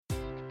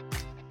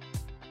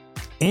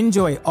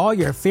Enjoy all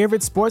your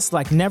favorite sports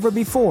like never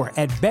before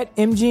at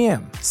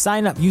BetMGM.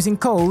 Sign up using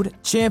code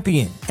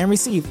CHAMPION and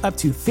receive up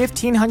to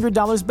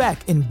 $1,500 back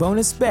in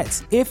bonus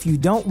bets if you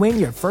don't win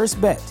your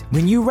first bet.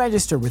 When you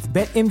register with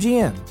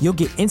BetMGM, you'll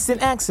get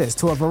instant access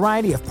to a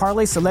variety of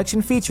parlay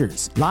selection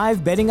features,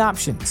 live betting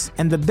options,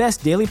 and the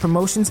best daily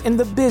promotions in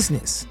the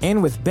business.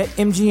 And with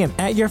BetMGM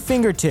at your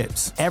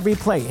fingertips, every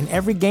play and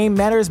every game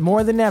matters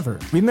more than ever.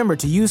 Remember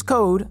to use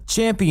code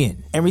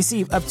CHAMPION and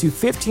receive up to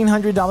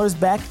 $1,500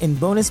 back in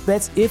bonus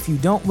bets if you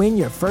don't win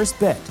your first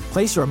bet.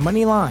 Place your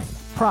money line,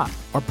 prop,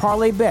 or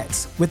parlay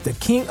bets with the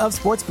king of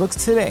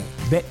sportsbooks today.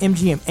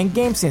 BetMGM and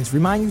GameSense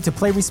remind you to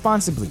play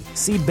responsibly.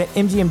 See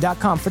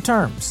BetMGM.com for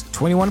terms.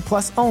 21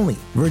 plus only.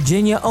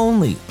 Virginia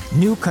only.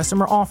 New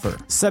customer offer.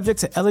 Subject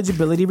to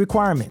eligibility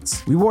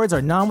requirements. Rewards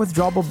are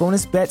non-withdrawable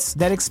bonus bets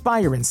that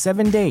expire in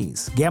 7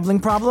 days. Gambling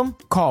problem?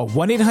 Call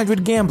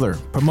 1-800-GAMBLER.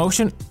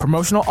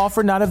 Promotional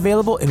offer not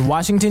available in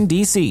Washington,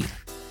 D.C.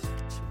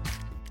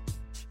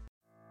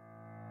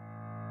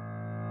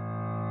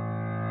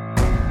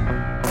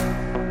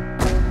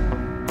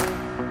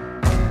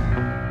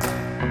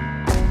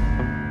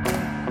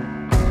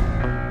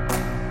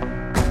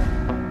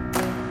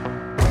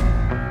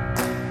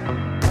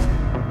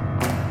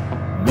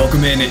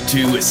 Welcome in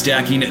to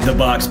Stacking the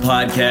Box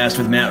podcast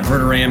with Matt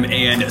Verderame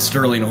and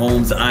Sterling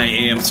Holmes. I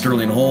am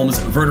Sterling Holmes.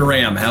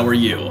 Verderame, how are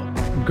you?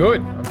 I'm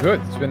good.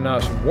 It's been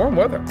some warm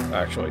weather,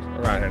 actually,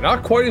 around here.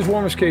 Not quite as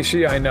warm as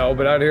KC, I know,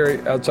 but out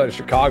here outside of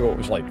Chicago, it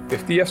was like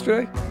 50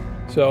 yesterday.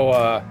 So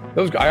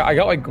I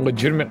got like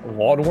legitimate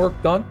lawn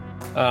work done.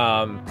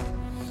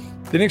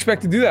 Didn't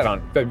expect to do that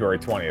on February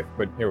 20th,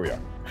 but here we are.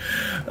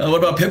 What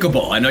about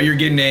pickleball? I know you're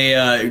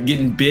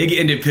getting big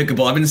into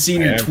pickleball. I've been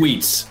seeing your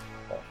tweets.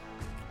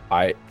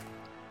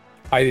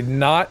 I did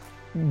not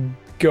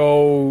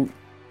go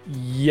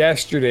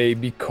yesterday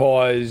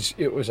because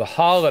it was a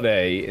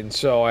holiday, and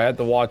so I had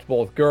to watch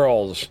both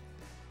girls.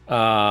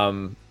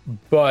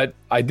 But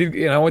I did,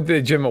 and I went to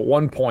the gym at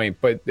one point,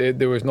 but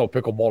there was no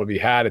pickleball to be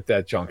had at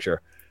that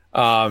juncture.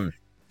 I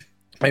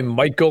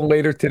might go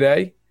later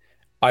today.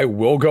 I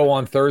will go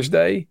on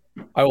Thursday.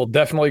 I will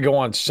definitely go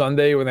on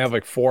Sunday when they have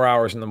like 4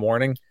 hours in the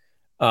morning.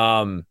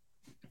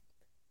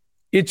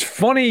 It's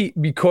funny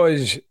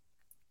because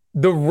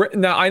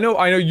now I know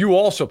you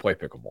also play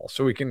pickleball,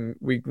 so we can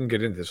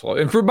get into this.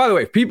 And by the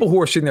way, people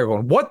who are sitting there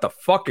going, "What the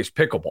fuck is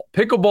pickleball?"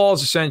 Pickleball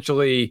is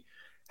essentially,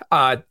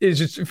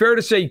 is it fair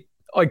to say,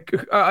 like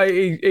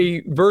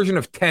a version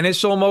of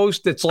tennis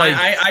almost? It's like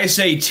I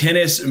say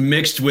tennis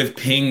mixed with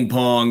ping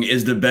pong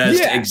is the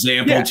best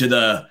example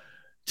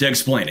to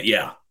explain it.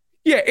 Yeah.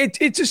 Yeah,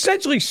 it's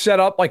essentially set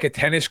up like a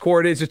tennis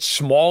court is. It's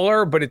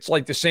smaller, but it's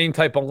like the same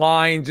type of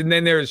lines, and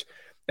then there's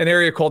an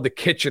area called the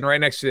kitchen right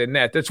next to the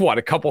net. That's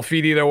a couple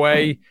feet either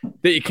way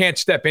that you can't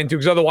step into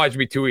because otherwise it'd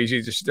be too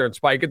easy to sit there and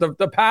spike it.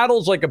 The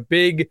paddle's like a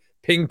big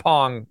ping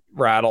pong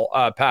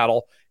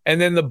paddle.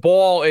 And then the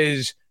ball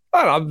is,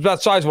 I don't know,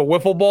 that size of a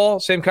wiffle ball,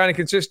 same kind of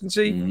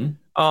consistency.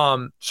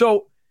 Mm-hmm.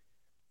 So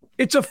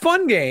it's a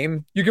fun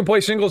game. You can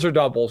play singles or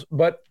doubles,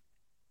 but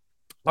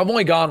I've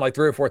only gone like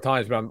 3 or 4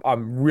 times, but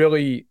I'm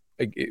really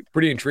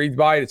pretty intrigued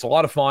by it. It's a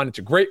lot of fun. It's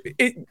a great,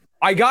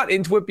 I got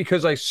into it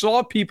because I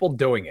saw people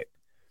doing it.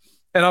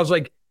 And I was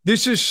like,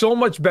 this is so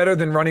much better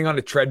than running on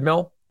a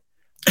treadmill.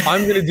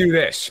 I'm going to do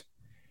this.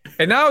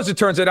 And now, as it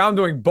turns out, I'm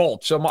doing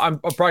both. So I'm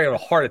probably going to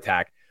have a heart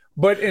attack.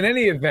 But in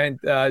any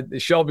event,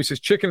 Shelby says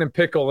chicken and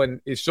pickle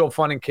and is so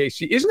fun in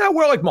KC. Isn't that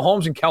where like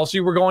Mahomes and Kelsey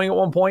were going at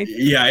one point?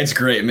 Yeah, it's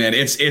great, man.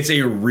 It's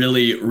a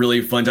really,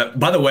 really fun time.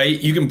 By the way,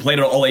 you can play it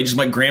at all ages.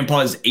 My grandpa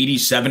is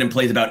 87 and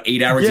plays about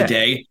 8 hours a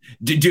day.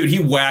 Dude, he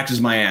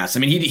waxes my ass. I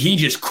mean, he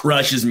just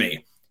crushes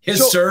me.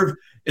 His serve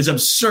is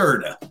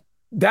absurd.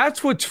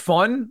 That's what's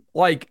fun.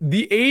 Like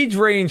the age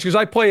range, because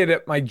I play it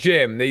at my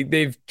gym.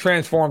 They've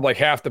transformed like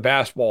half the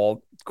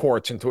basketball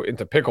courts into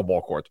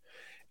pickleball courts.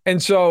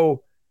 And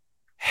so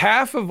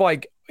half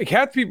the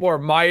people are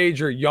my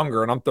age or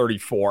younger, and I'm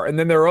 34. And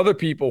then there are other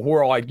people who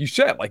are like you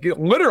said, like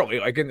literally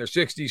like in their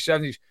 60s,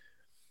 70s.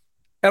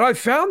 And I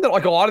found that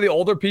like a lot of the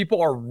older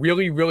people are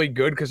really, really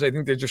good because I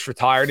think they're just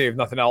retired. They have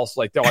nothing else.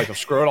 Like they're like, oh,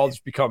 screw it, I'll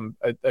just become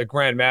a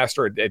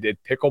grandmaster at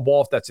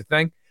pickleball if that's a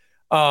thing.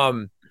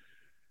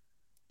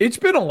 It's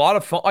been a lot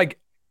of fun. Like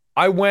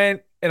I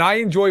went and I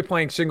enjoy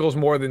playing singles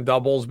more than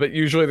doubles, but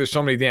usually there's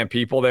so many damn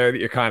people there that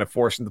you're kind of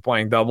forced into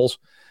playing doubles.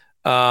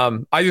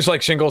 I just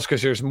like singles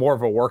because there's more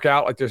of a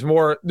workout. Like there's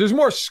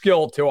more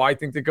skill too, I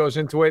think, that goes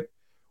into it.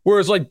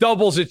 Whereas like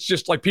doubles, it's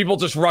just like people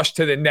just rush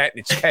to the net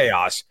and it's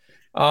chaos.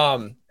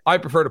 I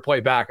prefer to play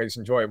back. I just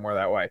enjoy it more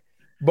that way.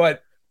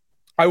 But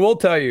I will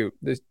tell you,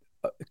 there's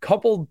a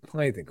couple,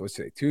 I think it was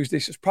today, Tuesday.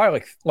 So it's probably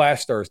like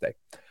last Thursday.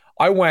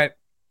 I went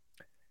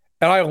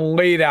and I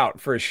laid out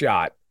for a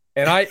shot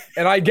and I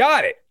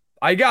got it.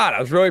 I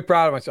was really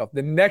proud of myself.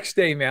 The next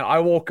day, man, I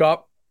woke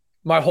up,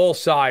 my whole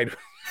side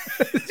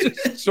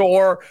just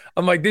sore.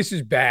 I'm like, this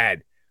is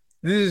bad.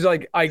 This is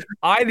like, I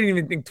didn't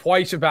even think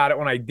twice about it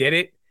when I did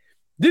it.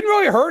 Didn't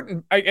really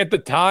hurt at the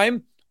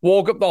time.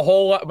 Woke up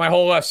my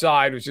whole left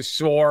side was just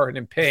sore and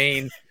in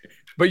pain.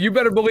 But you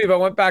better believe I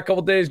went back a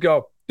couple days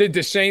ago. Did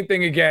the same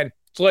thing again.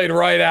 It's laid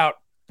right out.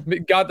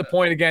 Got the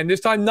point again. This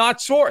time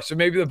not sore, so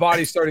maybe the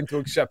body's starting to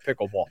accept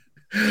pickleball.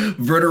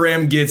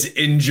 Verderame gets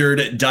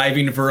injured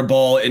diving for a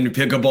ball in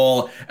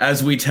pickleball,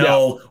 as we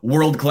tell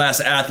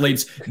world-class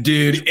athletes,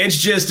 dude, it's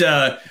just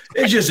a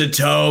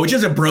toe, it's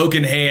just a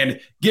broken hand.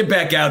 Get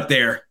back out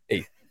there.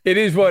 It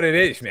is what it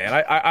is,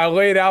 man. I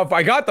laid out.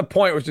 I got the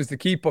point, which is to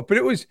keep up, but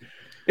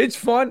it's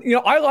fun. You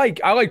know, I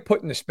like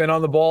putting the spin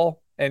on the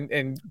ball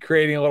and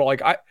creating a little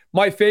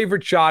my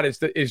favorite shot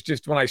is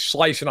just when I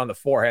slice it on the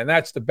forehand.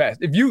 That's the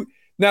best.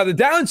 Now the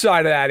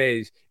downside of that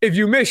is if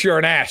you miss, you're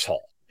an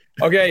asshole.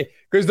 Okay,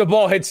 because the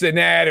ball hits the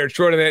net or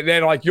short of the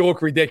net, like you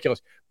look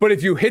ridiculous. But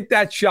if you hit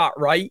that shot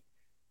right,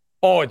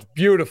 oh, it's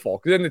beautiful.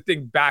 Because then the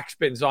thing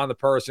backspins on the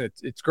person.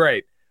 It's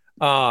great.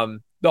 The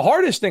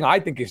hardest thing I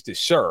think is to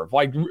serve,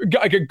 like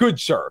a good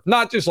serve,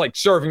 not just like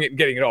serving it and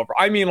getting it over.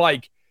 I mean,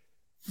 like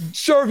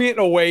serving it in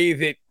a way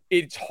that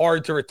it's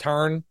hard to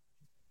return,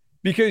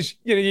 because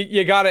you know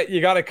you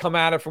gotta come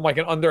at it from like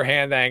an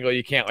underhand angle.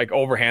 You can't like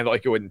overhand it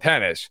like you would in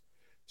tennis.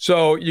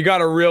 So you got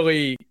to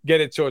really get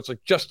it so it's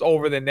like just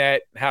over the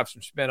net, have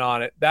some spin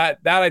on it. That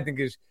I think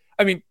is,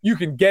 I mean, you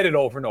can get it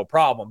over no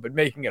problem, but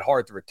making it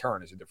hard to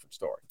return is a different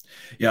story.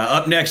 Yeah,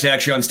 up next,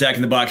 actually, on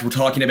Stacking the Box, we're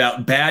talking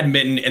about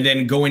badminton and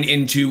then going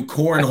into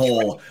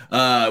cornhole.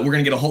 We're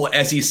going to get a whole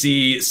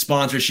SEC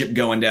sponsorship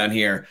going down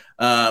here.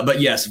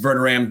 But yes,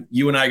 Verderame,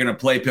 you and I are going to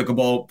play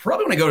pickleball.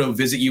 Probably when I go to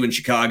visit you in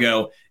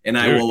Chicago, and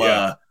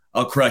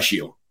I'll crush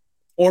you.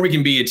 Or we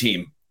can be a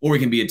team.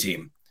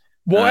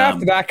 Well,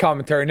 after that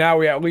commentary, now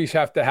we at least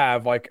have to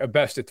have like a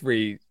best of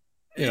three,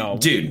 you know.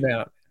 Dude,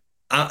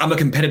 I'm a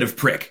competitive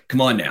prick.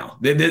 Come on now.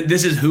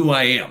 This is who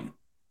I am.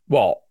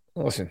 Well,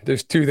 listen,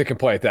 there's two that can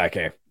play at that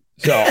game.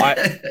 So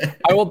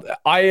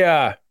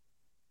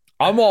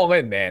I'm all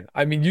in, man.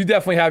 I mean, you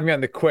definitely have me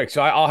on the quick.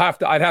 So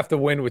I'd have to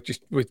win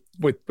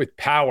with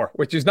power,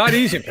 which is not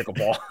easy in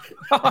pickleball.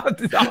 I'll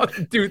have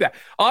to do that.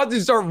 I'll have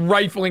to start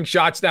rifling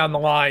shots down the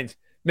lines,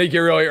 make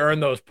you really earn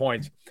those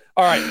points.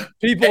 All right,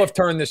 people have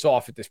turned this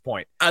off at this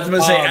point. I was going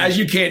to say, as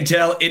you can't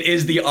tell, it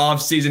is the off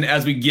season.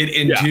 As we get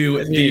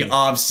into the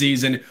off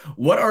season,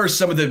 what are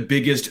some of the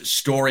biggest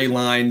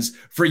storylines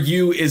for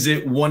you? Is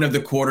it one of the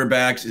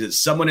quarterbacks? Is it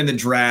someone in the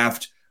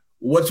draft?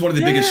 What's one of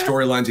the biggest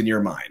storylines in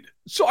your mind?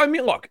 So, I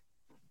mean, look,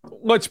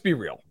 let's be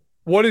real.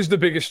 What is the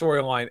biggest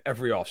storyline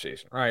every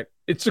offseason, right?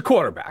 It's the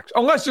quarterbacks.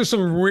 Unless there's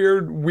some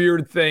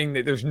weird thing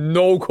that there's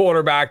no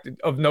quarterback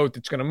of note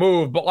that's going to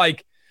move. But,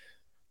 like,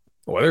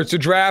 whether it's a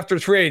draft or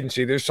free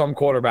agency, there's some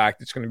quarterback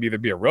that's going to either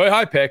be a really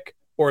high pick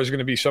or is going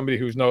to be somebody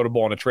who's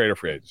notable in a trade or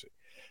free agency.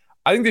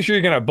 I think this year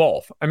you're going to have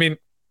both. I mean,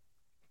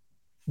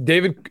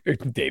 Derek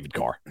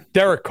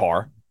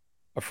Carr,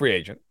 a free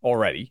agent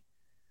already.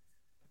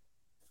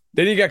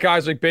 Then you got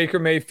guys like Baker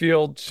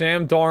Mayfield,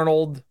 Sam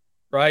Darnold,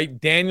 right?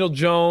 Daniel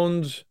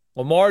Jones,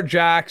 Lamar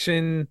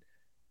Jackson,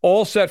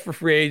 all set for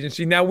free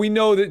agency. Now, we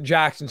know that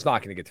Jackson's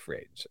not going to get to free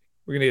agency.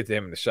 We're going to get to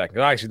him in a second.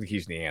 I actually think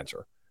he's the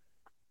answer.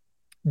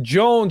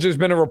 Jones, has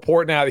been a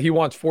report now that he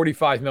wants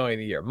 $45 million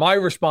a year. My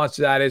response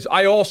to that is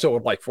I also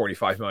would like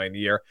 $45 million a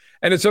year.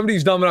 And if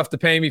somebody's dumb enough to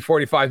pay me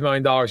 $45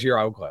 million a year,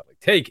 I will gladly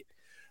take it.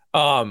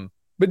 But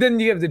then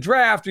you have the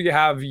draft where you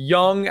have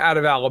Young out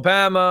of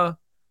Alabama,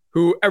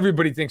 who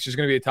everybody thinks is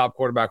going to be a top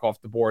quarterback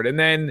off the board. And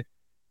then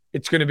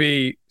it's going to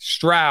be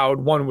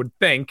Stroud, one would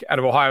think, out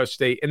of Ohio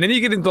State. And then you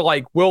get into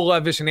like Will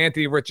Levis and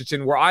Anthony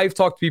Richardson, where I've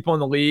talked to people in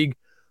the league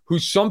who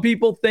some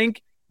people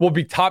think will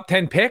be top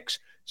 10 picks.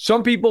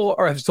 Some people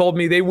have told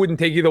me they wouldn't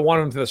take either one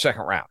of them to the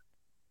second round.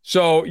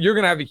 So you're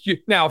going to have a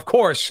huge... Now, of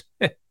course,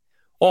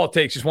 all it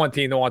takes is one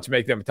team that wants to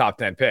make them a top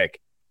 10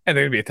 pick, and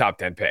they're going to be a top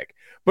 10 pick.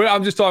 But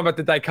I'm just talking about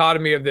the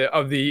dichotomy of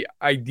the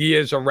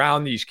ideas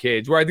around these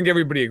kids, where I think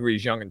everybody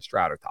agrees Young and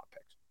Stroud are top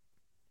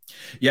picks.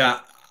 Yeah,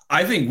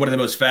 I think one of the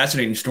most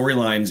fascinating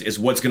storylines is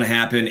what's going to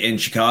happen in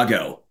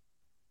Chicago.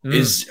 Are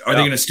they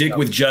going to stick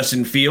with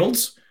Justin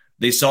Fields?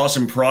 They saw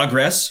some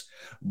progress,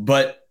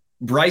 but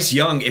Bryce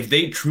Young, if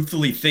they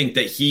truthfully think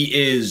that he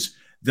is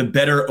the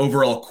better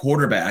overall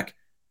quarterback,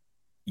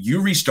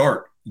 you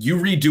restart. You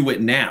redo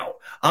it now.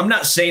 I'm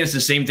not saying it's the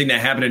same thing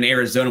that happened in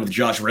Arizona with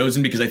Josh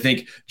Rosen, because I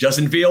think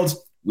Justin Fields,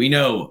 we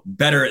know,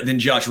 better than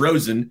Josh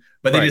Rosen,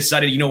 but they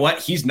decided, you know what?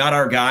 He's not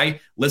our guy.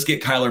 Let's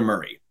get Kyler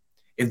Murray.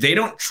 If they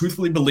don't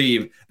truthfully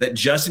believe that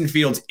Justin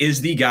Fields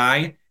is the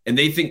guy and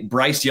they think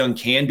Bryce Young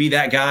can be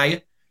that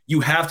guy,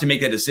 you have to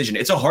make that decision.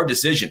 It's a hard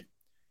decision.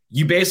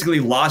 You basically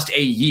lost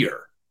a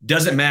year.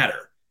 Doesn't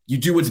matter. You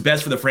do what's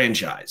best for the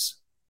franchise.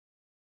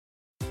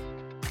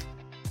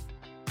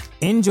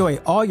 Enjoy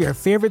all your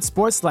favorite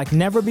sports like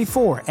never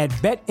before at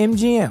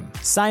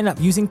BetMGM. Sign up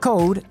using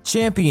code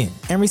CHAMPION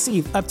and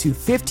receive up to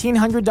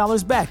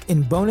 $1,500 back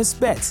in bonus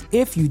bets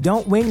if you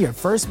don't win your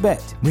first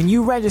bet. When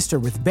you register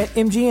with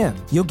BetMGM,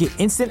 you'll get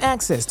instant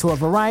access to a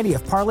variety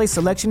of parlay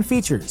selection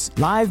features,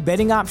 live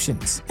betting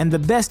options, and the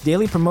best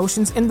daily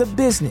promotions in the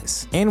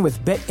business. And with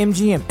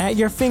BetMGM at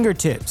your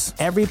fingertips,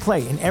 every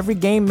play and every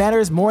game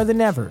matters more than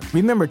ever.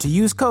 Remember to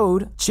use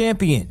code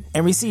CHAMPION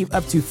and receive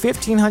up to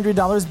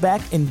 $1,500 back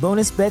in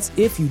bonus bets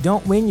if you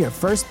don't win your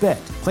first bet.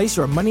 Place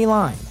your money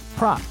line,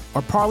 prop,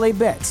 or parlay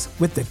bets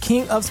with the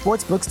king of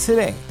sportsbooks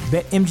today.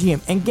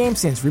 BetMGM and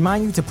GameSense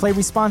remind you to play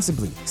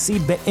responsibly. See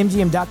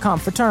BetMGM.com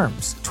for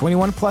terms.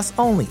 21 plus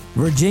only.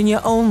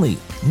 Virginia only.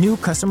 New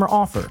customer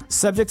offer.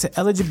 Subject to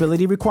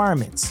eligibility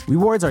requirements.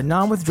 Rewards are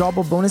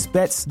non-withdrawable bonus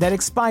bets that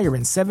expire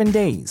in 7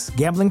 days.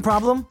 Gambling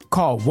problem?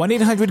 Call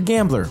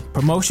 1-800-GAMBLER.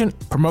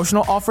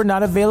 Promotional offer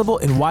not available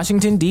in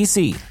Washington,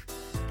 D.C.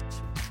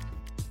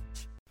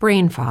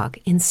 Brain fog,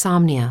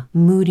 insomnia,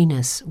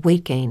 moodiness,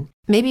 weight gain.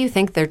 Maybe you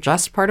think they're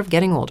just part of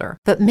getting older,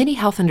 but MIDI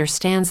Health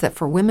understands that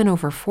for women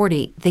over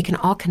 40, they can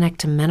all connect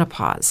to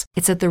menopause.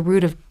 It's at the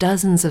root of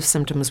dozens of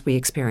symptoms we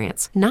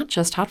experience, not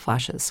just hot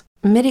flashes.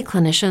 MIDI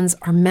clinicians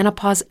are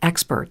menopause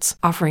experts,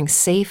 offering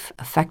safe,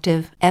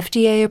 effective,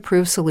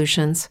 FDA-approved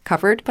solutions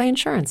covered by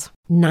insurance.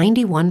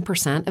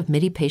 91% of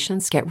MIDI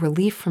patients get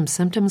relief from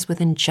symptoms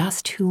within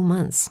just 2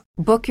 months.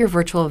 Book your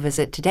virtual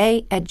visit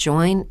today at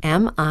joinmidi.com.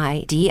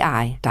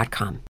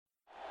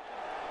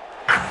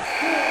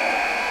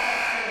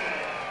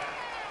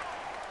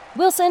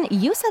 Wilson,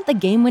 you sent the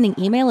game-winning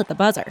email at the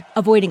buzzer,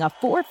 avoiding a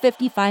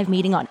 4:55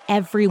 meeting on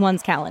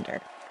everyone's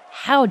calendar.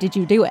 How did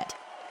you do it?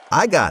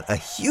 I got a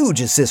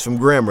huge assist from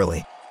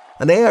Grammarly,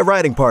 an AI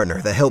writing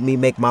partner that helped me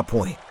make my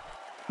point.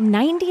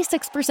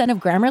 96% of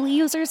Grammarly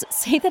users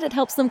say that it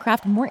helps them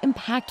craft more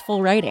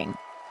impactful writing.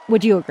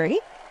 Would you agree?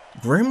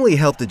 Grammarly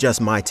helped adjust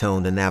my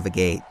tone to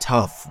navigate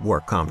tough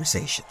work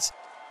conversations.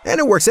 And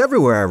it works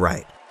everywhere I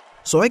write,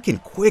 so I can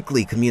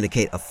quickly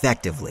communicate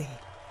effectively.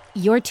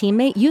 Your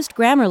teammate used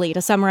Grammarly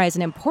to summarize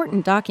an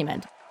important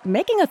document,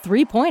 making a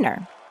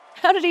 3-pointer.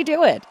 How did he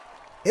do it?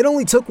 It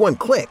only took one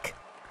click.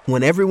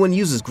 When everyone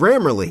uses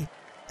Grammarly,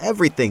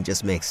 everything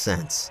just makes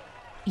sense.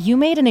 You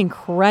made an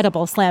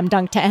incredible slam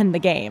dunk to end the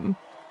game.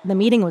 The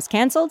meeting was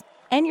canceled,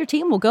 and your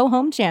team will go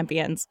home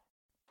champions.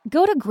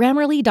 Go to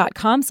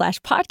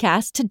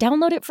Grammarly.com/podcast to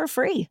download it for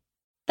free.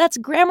 That's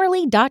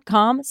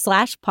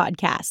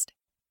Grammarly.com/podcast.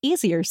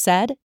 Easier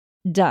said,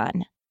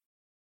 done.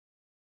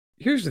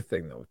 Here's the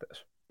thing, though, with this.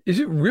 Is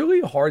it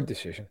really a hard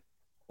decision?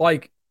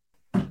 Like,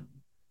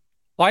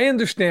 I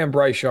understand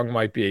Bryce Young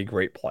might be a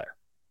great player.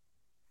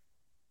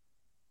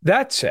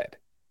 That said,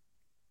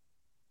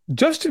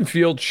 Justin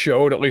Fields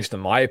showed, at least in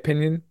my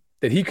opinion,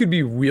 that he could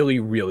be really,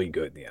 really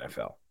good in the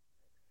NFL.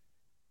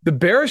 The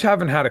Bears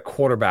haven't had a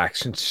quarterback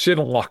since Sid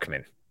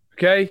Luckman,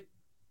 okay?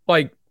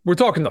 Like, we're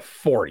talking the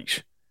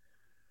 40s.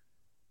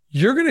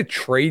 You're going to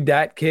trade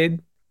that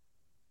kid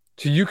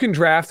so you can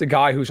draft a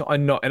guy who's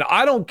unknown. And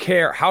I don't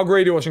care how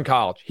great he was in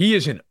college. He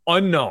is an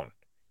unknown.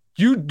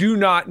 You do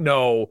not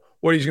know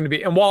what he's going to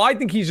be. And while I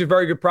think he's a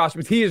very good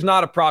prospect, he is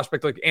not a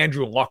prospect like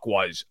Andrew Luck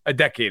was a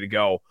decade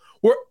ago,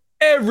 where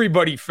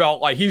everybody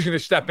felt like he's going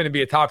to step in and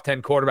be a top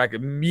 10 quarterback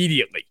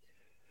immediately.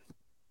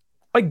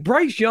 Like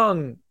Bryce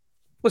Young,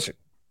 listen,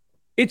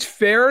 it's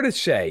fair to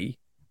say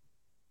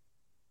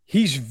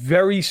he's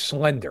very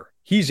slender.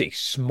 He's a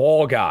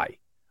small guy.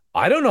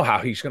 I don't know how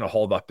he's going to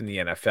hold up in the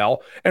NFL.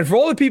 And for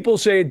all the people who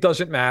say it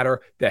doesn't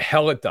matter, the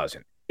hell it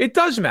doesn't. It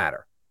does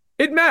matter.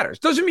 It matters.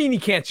 Doesn't mean he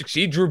can't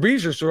succeed. Drew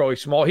Brees is really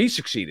small. He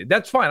succeeded.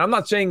 That's fine. I'm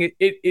not saying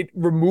it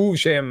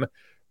removes him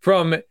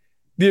from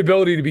the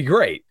ability to be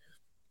great.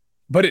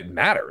 But it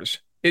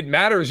matters. It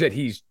matters that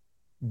he's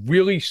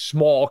really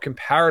small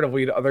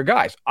comparatively to other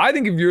guys. I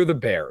think if you're the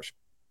Bears,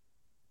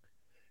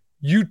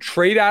 you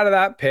trade out of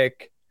that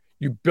pick,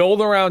 you build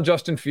around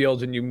Justin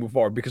Fields, and you move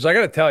forward. Because I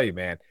got to tell you,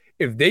 man,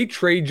 if they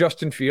trade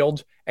Justin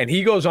Fields and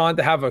he goes on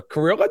to have a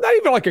career, not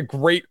even like a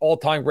great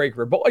all-time great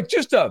career, but like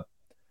just a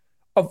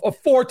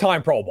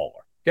 4-time Pro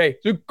Bowler, okay?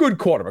 He's a good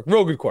quarterback,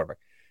 real good quarterback.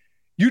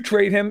 You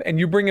trade him and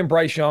you bring in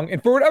Bryce Young,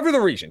 and for whatever the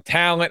reason,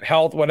 talent,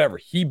 health, whatever,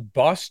 he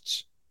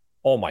busts.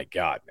 Oh, my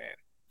God, man.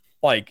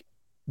 Like,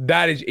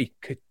 that is a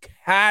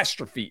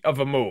catastrophe of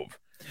a move.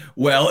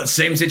 Well,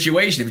 same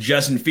situation. If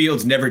Justin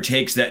Fields never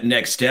takes that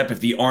next step, if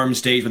the arm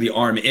stays where the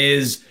arm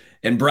is,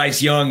 and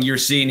Bryce Young, you're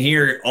seeing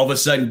here all of a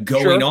sudden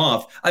going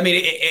off. I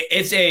mean,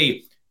 it's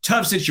a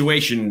tough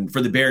situation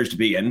for the Bears to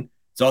be in.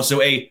 It's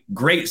also a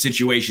great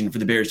situation for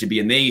the Bears to be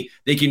in.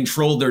 They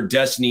control their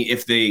destiny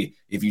if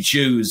you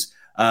choose.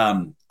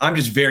 I'm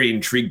just very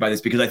intrigued by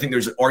this because I think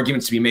there's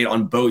arguments to be made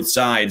on both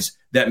sides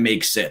that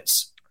make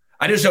sense.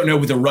 I just don't know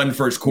with a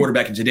run-first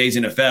quarterback in today's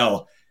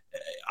NFL.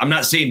 I'm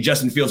not saying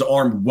Justin Fields'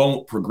 arm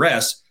won't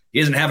progress. He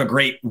doesn't have a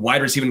great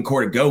wide receiving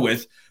core to go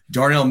with.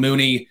 Darnell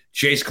Mooney,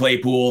 Chase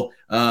Claypool.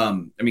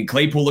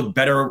 Claypool looked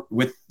better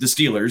with the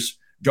Steelers.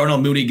 Darnell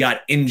Mooney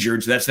got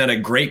injured, so that's not a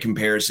great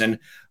comparison.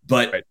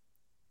 But right.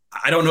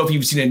 I don't know if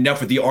you've seen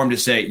enough with the arm to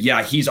say,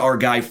 yeah, he's our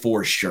guy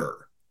for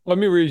sure. Let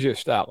me read you a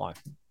stat line.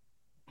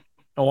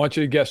 I want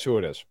you to guess who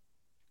it is.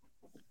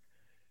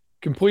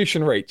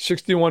 Completion rate,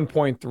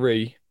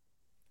 61.3.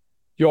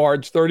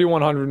 Yards,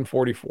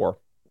 3,144.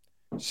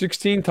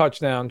 16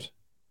 touchdowns,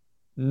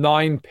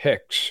 9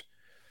 picks.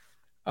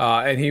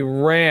 And he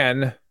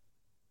ran,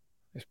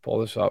 let's pull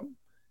this up.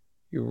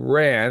 I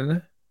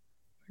can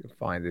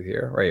find it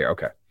here. Right here,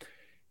 okay.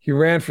 He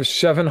ran for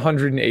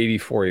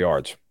 784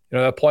 yards. You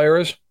know who that player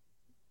is?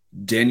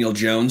 Daniel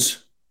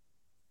Jones.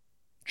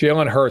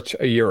 Jalen Hurts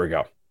a year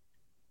ago.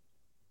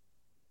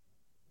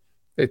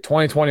 in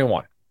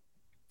 2021.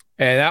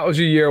 And that was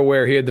a year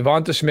where he had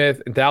Devonta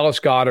Smith and Dallas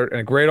Goedert and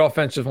a great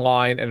offensive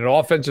line and an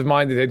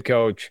offensive-minded head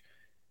coach.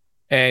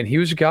 And he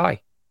was a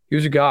guy. He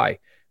was a guy.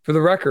 For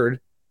the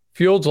record,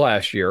 Fields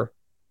last year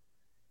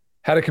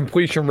had a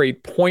completion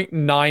rate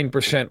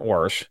 0.9%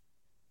 worse.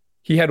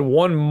 He had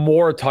one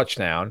more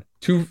touchdown,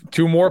 two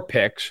more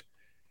picks.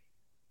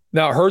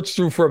 Now, Hurts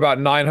threw for about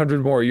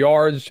 900 more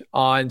yards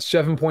on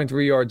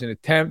 7.3 yards an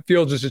attempt.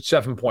 Fields is at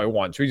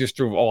 7.1, so he just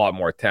threw a lot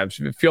more attempts.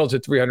 Fields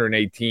at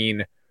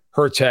 318.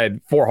 Hurts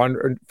had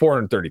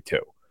 432.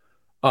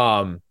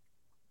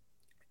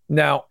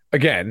 Now,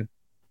 again,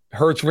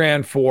 Hurts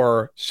ran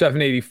for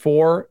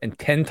 784 and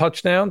 10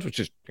 touchdowns, which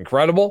is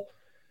incredible.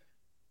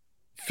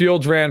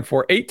 Fields ran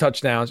for 8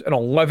 touchdowns and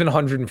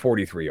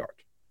 1,143 yards.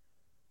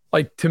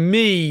 Like, to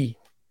me,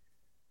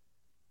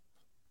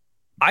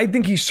 I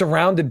think he's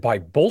surrounded by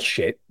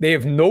bullshit. They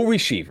have no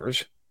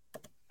receivers.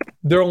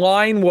 Their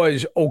line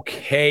was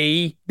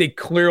okay. They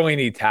clearly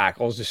need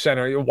tackles. The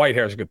center,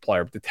 Whitehair's a good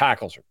player, but the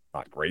tackles are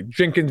not great.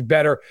 Jenkins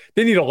better.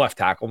 They need a left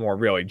tackle more,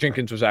 really.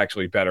 Jenkins was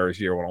actually better as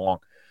the year went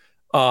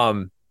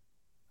along.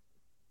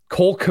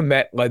 Cole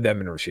Kmet led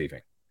them in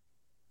receiving.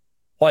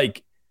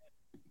 Like,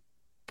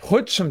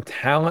 put some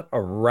talent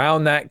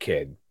around that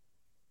kid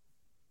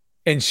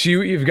and see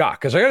what you've got.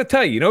 Because I got to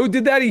tell you, you know who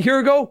did that a year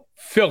ago?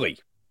 Philly.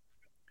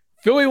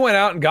 Philly went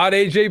out and got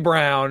A.J.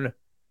 Brown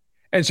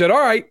and said, all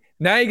right,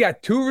 now you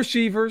got 2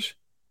 receivers.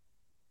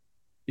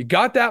 You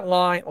got that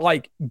line.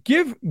 Like,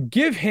 give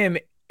him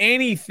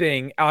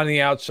anything on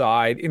the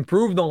outside,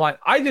 improve the line.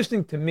 I just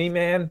think, to me,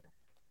 man,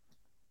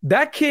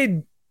 that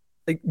kid,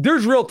 like,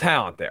 there's real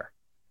talent there.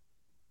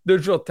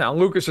 There's real talent.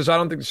 Lucas says, I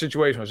don't think the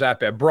situation was that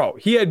bad. Bro,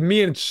 he had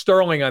me and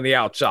Sterling on the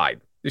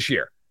outside this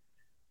year.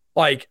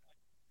 Like,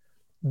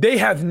 they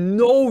have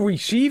no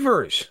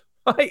receivers.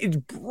 It's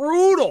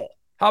brutal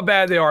how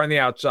bad they are on the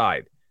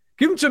outside.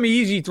 Give him some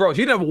easy throws.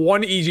 He didn't have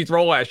one easy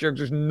throw last year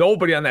because there's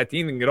nobody on that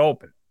team that can get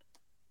open.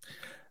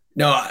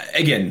 No,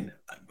 again,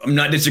 I'm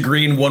not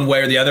disagreeing one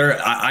way or the other.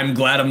 I'm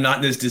glad I'm not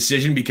in this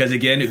decision because,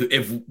 again,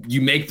 if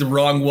you make the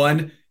wrong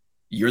one,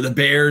 you're the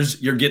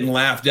Bears. You're getting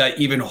laughed at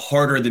even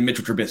harder than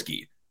Mitchell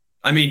Trubisky.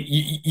 I mean,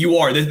 you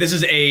are. This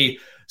is a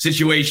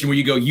situation where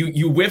you go,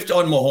 you whiffed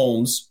on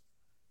Mahomes,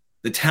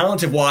 the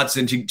talent of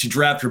Watson to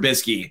draft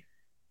Trubisky.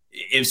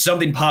 If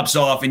something pops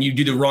off and you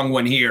do the wrong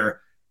one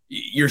here,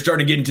 you're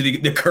starting to get into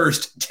the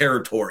cursed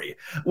territory.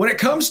 When it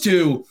comes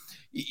to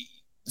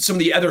some of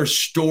the other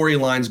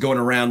storylines going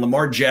around,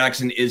 Lamar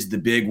Jackson is the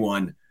big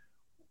one.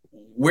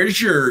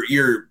 Where's your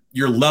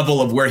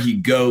level of where he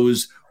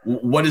goes?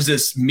 What does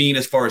this mean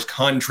as far as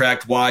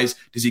contract-wise?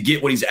 Does he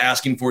get what he's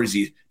asking for? Does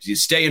he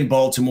stay in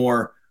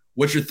Baltimore?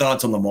 What's your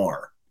thoughts on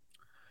Lamar?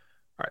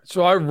 All right,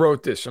 so I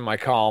wrote this in my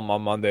column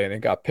on Monday, and it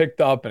got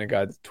picked up and it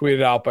got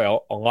tweeted out by a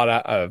lot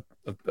of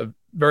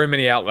very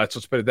many outlets,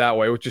 let's put it that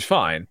way, which is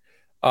fine.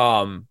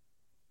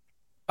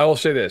 I will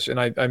say this, and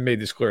I made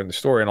this clear in the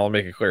story, and I'll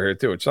make it clear here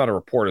too. It's not a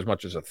report as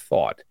much as a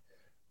thought.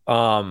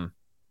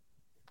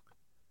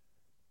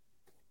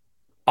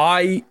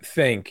 I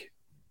think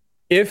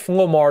if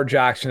Lamar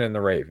Jackson and the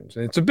Ravens,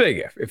 and it's a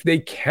big if they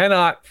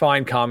cannot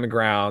find common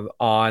ground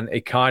on a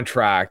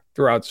contract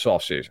throughout this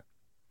offseason,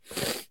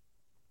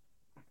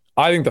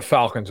 I think the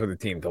Falcons are the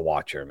team to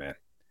watch here, man.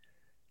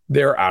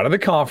 They're out of the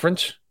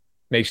conference.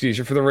 Makes it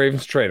easier for the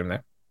Ravens to trade them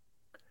there.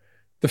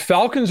 The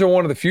Falcons are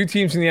one of the few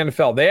teams in the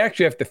NFL. They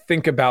actually have to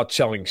think about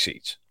selling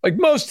seats. Like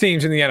most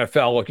teams in the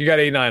NFL, look, you got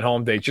 8-9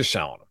 home dates, you're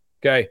selling them,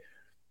 okay?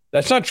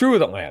 That's not true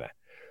with Atlanta.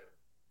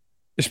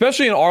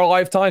 Especially in our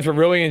lifetimes, but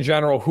really in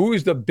general, who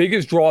is the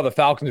biggest draw the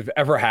Falcons have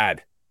ever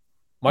had?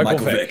 Michael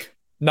Vick.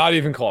 Not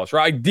even close,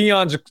 right?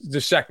 Deion's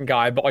the second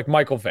guy, but like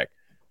Michael Vick.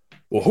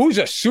 Well, who's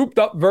a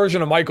souped-up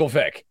version of Michael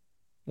Vick?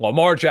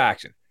 Lamar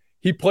Jackson.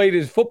 He played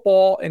his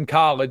football in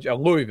college at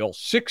Louisville,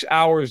 6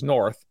 hours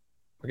north,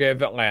 okay,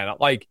 of Atlanta.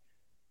 Like,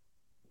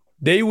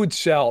 they would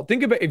sell.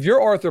 Think about if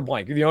you're Arthur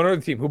Blank, the owner of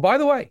the team, who, by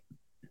the way,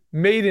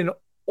 made an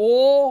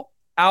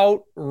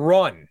all-out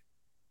run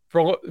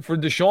for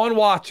Deshaun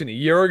Watson a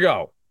year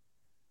ago.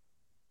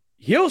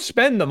 He'll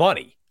spend the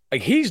money.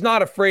 Like, he's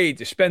not afraid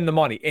to spend the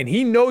money, and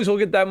he knows he'll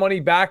get that money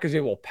back because they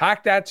will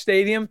pack that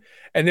stadium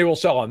and they will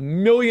sell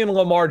 1 million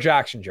Lamar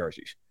Jackson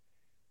jerseys.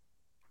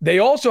 They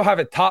also have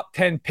a top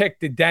 10 pick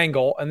to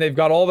dangle, and they've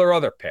got all their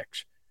other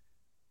picks.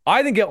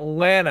 I think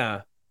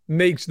Atlanta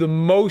makes the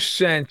most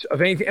sense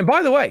of anything. And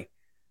by the way,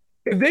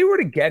 if they were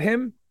to get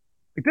him,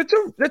 that's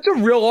a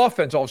real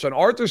offense all of a sudden.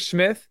 Arthur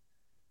Smith,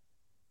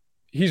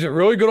 he's a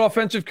really good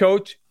offensive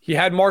coach. He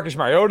had Marcus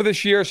Mariota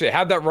this year, so they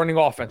have that running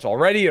offense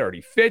already. It already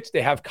fits.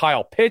 They have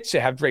Kyle Pitts. They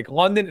have Drake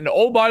London. And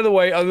oh, by the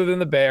way, other than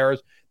the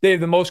Bears, they have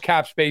the most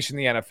cap space in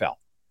the NFL.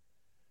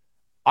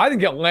 I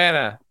think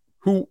Atlanta,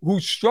 who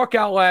struck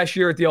out last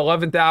year at the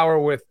 11th hour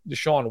with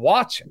Deshaun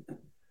Watson,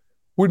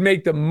 would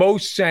make the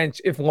most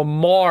sense if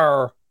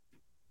Lamar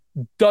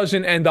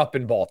doesn't end up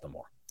in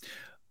Baltimore.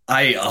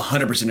 I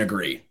 100%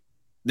 agree.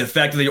 the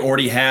fact that they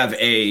already have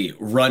a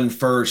run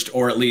first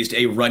or at least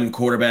a run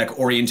quarterback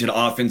oriented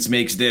offense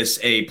makes this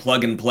a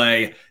plug and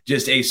play,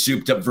 just a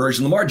souped up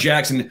version. Lamar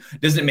Jackson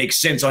doesn't make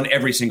sense on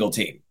every single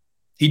team.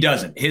 He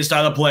doesn't. His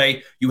style of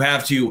play, you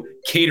have to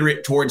cater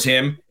it towards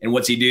him. And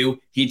what's he do?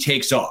 He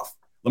takes off.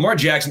 Lamar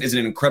Jackson is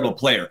an incredible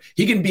player.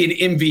 He can be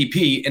an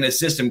MVP in a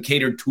system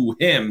catered to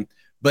him,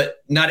 but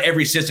not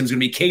every system is going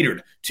to be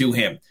catered to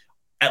him.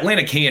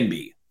 Atlanta can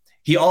be.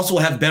 He also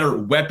has better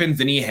weapons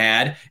than he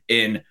had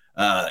in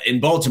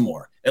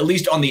Baltimore, at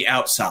least on the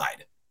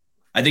outside.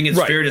 I think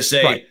it's fair to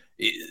say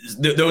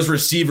those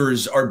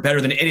receivers are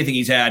better than anything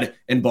he's had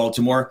in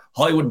Baltimore.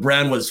 Hollywood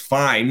Brown was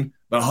fine,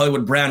 but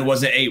Hollywood Brown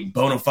wasn't a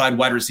bona fide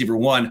wide receiver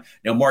one.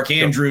 Now, Mark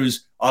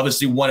Andrews,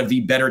 obviously one of the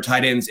better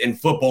tight ends in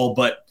football,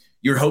 but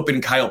you're hoping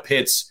Kyle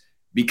Pitts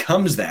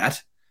becomes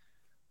that.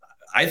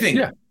 I think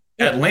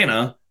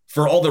Atlanta,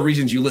 for all the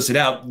reasons you listed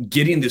out,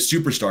 getting the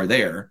superstar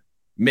there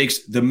makes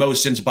the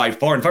most sense by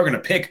far. And if I were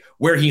going to pick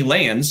where he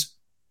lands,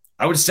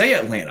 I would say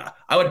Atlanta.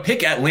 I would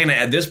pick Atlanta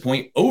at this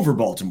point over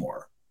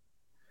Baltimore.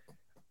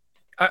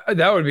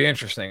 That would be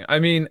interesting. I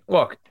mean,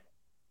 look,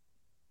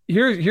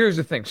 here's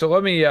the thing. So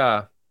let me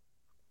go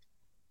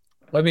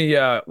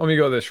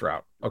this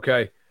route.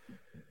 Okay.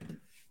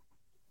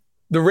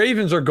 The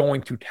Ravens are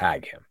going to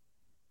tag him.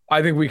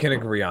 I think we can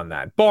agree on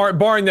that.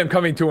 Barring them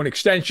coming to an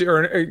extension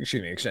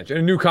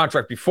a new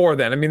contract before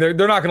then. I mean, they're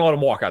not going to let him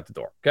walk out the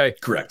door. Okay.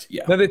 Correct.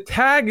 Yeah. Now the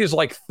tag is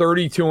like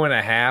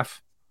 32.5,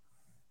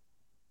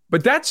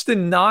 but that's the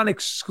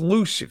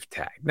non-exclusive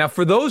tag. Now,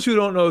 for those who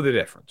don't know the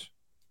difference,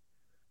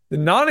 the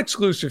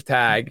non-exclusive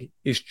tag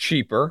is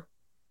cheaper.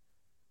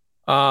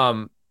 It's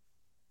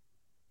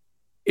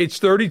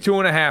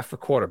 32.5 for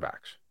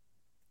quarterbacks.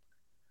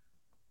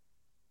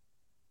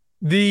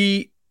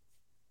 The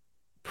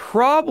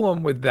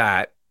problem with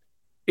that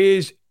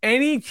is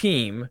any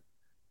team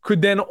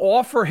could then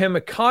offer him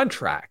a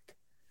contract.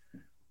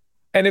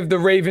 And if the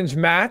Ravens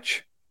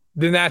match,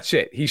 then that's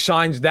it. He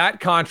signs that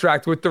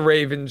contract with the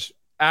Ravens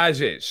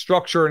as is,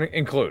 structure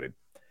included.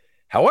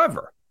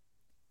 However,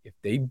 if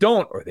they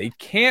don't or they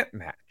can't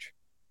match,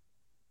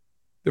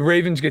 the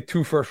Ravens get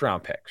 2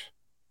 first-round picks.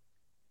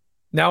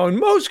 Now, in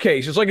most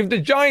cases, like if the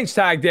Giants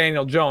tag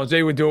Daniel Jones,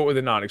 they would do it with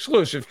a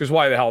non-exclusive because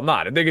why the hell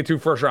not? If they get 2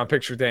 first-round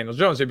picks for Daniel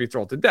Jones, they'd be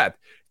thrilled to death.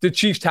 The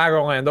Chiefs tag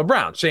Orlando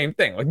Brown, same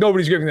thing. Like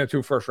nobody's giving them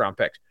 2 first-round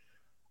picks.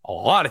 A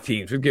lot of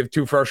teams would give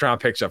 2 first-round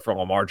picks up for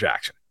Lamar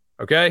Jackson.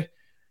 Okay?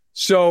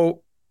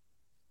 So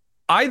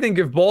I think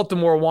if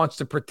Baltimore wants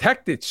to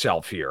protect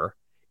itself here,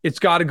 it's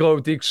got to go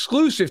with the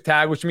exclusive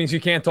tag, which means you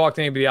can't talk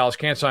to anybody else,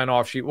 can't sign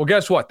off sheet. Well,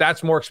 guess what?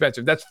 That's more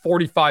expensive. That's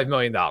 $45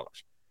 million.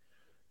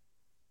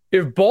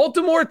 If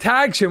Baltimore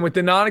tags him with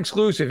the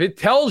non-exclusive, it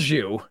tells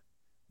you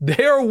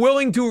they are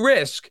willing to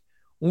risk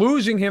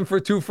losing him for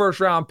 2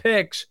 first-round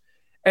picks,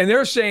 and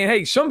they're saying,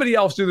 hey, somebody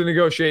else do the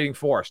negotiating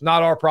for us,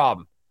 not our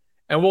problem,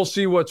 and we'll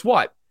see what's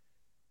what.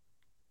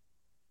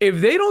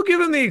 If they don't give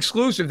him the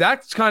exclusive,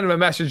 that's kind of a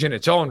message in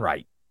its own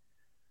right.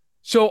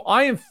 So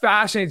I am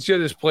fascinated to see how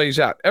this plays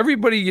out.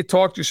 Everybody you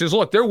talk to says,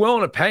 look, they're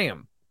willing to pay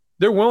him.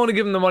 They're willing to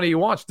give him the money he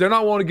wants. They're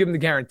not willing to give him the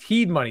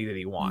guaranteed money that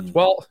he wants.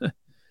 Well,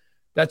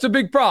 that's a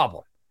big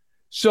problem.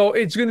 So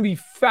it's going to be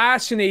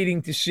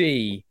fascinating to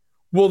see,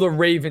 will the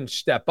Ravens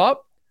step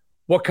up?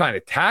 What kind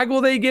of tag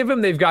will they give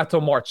him? They've got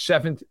till March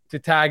 7th to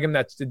tag him.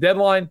 That's the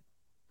deadline.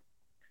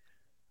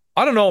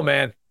 I don't know,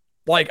 man.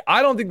 Like,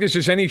 I don't think this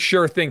is any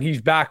sure thing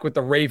he's back with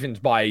the Ravens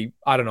by,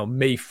 I don't know,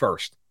 May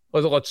 1st.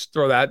 Let's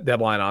throw that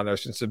deadline on there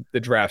since the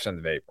draft's end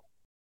of April.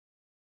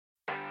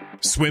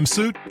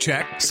 Swimsuit?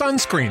 Check.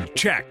 Sunscreen?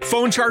 Check.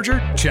 Phone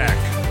charger? Check.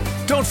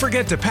 Don't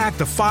forget to pack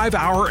the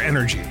 5-Hour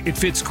Energy. It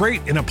fits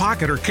great in a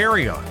pocket or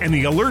carry-on, and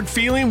the alert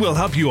feeling will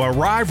help you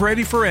arrive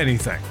ready for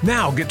anything.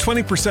 Now get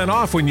 20%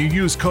 off when you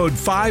use code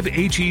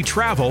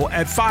 5HETRAVEL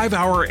at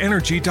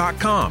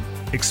 5hourenergy.com.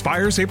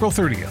 Expires April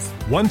 30th.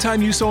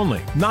 One-time use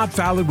only. Not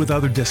valid with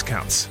other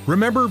discounts.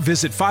 Remember,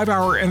 visit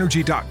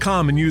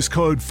 5hourenergy.com and use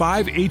code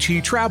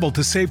 5HETRAVEL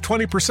to save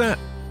 20%.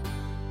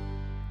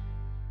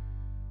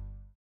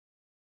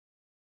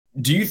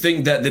 Do you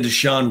think that the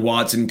Deshaun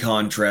Watson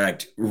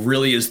contract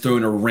really is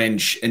throwing a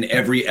wrench in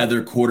every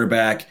other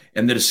quarterback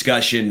and the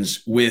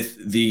discussions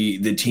with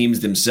the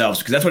teams themselves?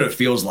 Because that's what it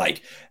feels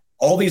like.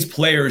 All these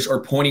players are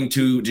pointing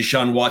to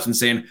Deshaun Watson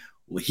saying,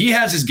 well, he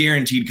has his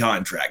guaranteed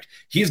contract.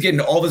 He's getting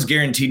all this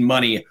guaranteed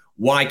money.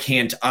 Why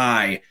can't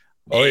I?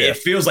 Oh, yeah. It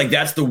feels like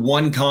that's the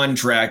one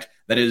contract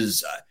that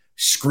has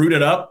screwed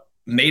it up,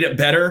 made it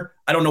better.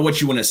 I don't know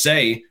what you want to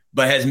say,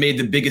 but has made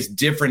the biggest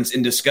difference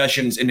in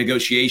discussions and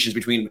negotiations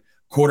between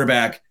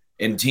quarterback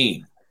and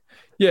team.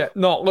 Yeah,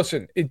 no,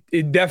 listen,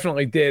 it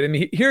definitely did. I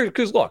mean, here,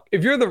 because look,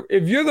 if you're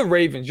the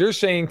Ravens, you're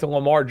saying to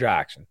Lamar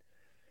Jackson,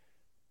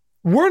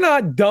 we're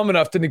not dumb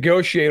enough to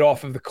negotiate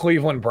off of the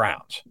Cleveland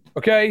Browns.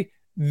 Okay,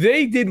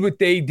 they did what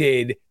they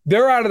did.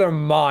 They're out of their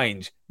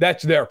minds.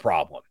 That's their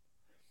problem.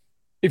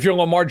 If you're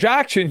Lamar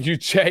Jackson,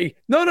 you'd say,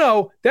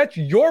 no, that's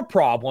your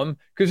problem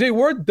because they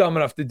weren't dumb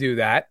enough to do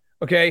that.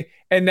 Okay,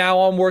 and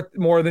now I'm worth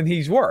more than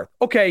he's worth.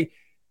 Okay,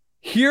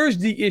 here's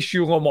the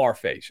issue Lamar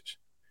faces.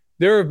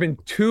 there have been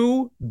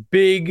two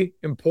big,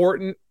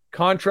 important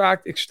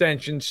contract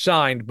extensions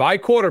signed by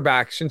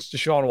quarterbacks since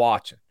Deshaun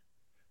Watson.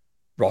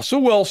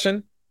 Russell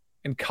Wilson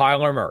and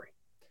Kyler Murray.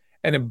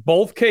 And in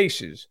both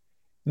cases,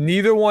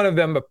 neither one of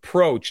them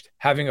approached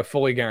having a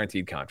fully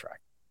guaranteed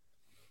contract.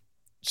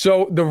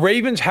 So the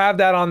Ravens have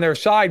that on their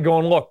side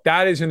going, look,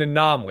 that is an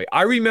anomaly.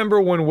 I remember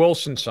when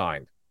Wilson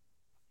signed,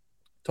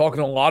 talking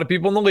to a lot of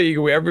people in the league,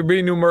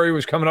 everybody knew Murray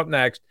was coming up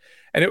next.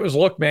 And it was,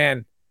 look,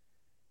 man,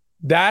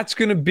 that's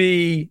going to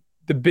be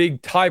the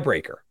big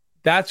tiebreaker.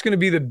 That's going to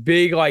be the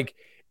big, like,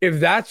 if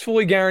that's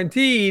fully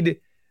guaranteed,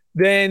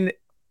 then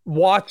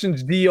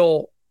Watson's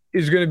deal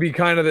is going to be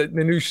kind of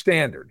the new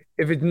standard.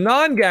 If it's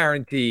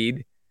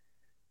non-guaranteed,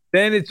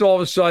 then it's all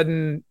of a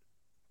sudden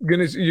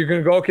you're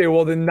going to go, okay,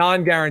 well, the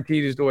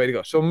non-guaranteed is the way to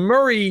go. So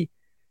Murray,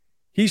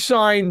 he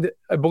signed,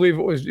 I believe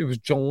it was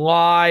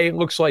July,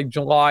 looks like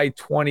July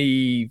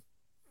 21st,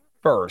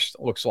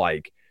 looks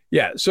like.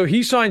 Yeah, so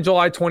he signed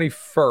July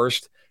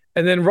 21st.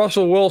 And then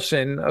Russell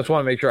Wilson, I just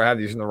want to make sure I have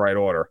these in the right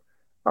order.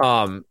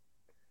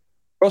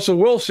 Russell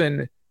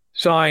Wilson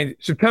signed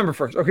September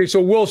 1st. Okay,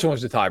 so Wilson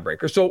was the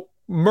tiebreaker. So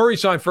Murray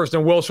signed first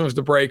and Wilson was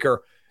the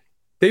breaker.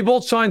 They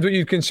both signed what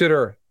you'd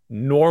consider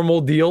normal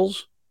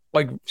deals,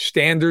 like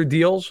standard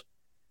deals.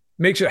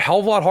 Makes it a hell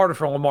of a lot harder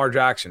for Lamar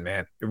Jackson,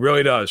 man. It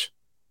really does.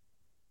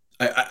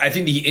 I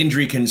think the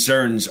injury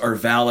concerns are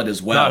valid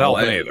as well. Not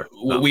helping either.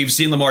 No. We've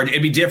seen Lamar.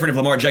 It'd be different if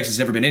Lamar Jackson's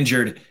never been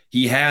injured.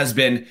 He has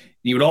been.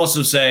 You would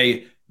also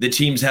say the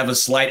teams have a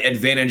slight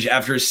advantage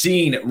after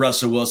seeing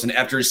Russell Wilson,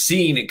 after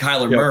seeing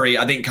Kyler Murray.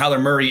 I think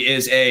Kyler Murray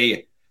is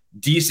a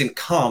decent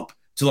comp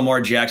to Lamar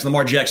Jackson.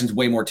 Lamar Jackson's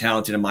way more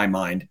talented in my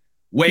mind.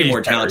 Way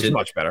more talented. He's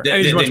much better.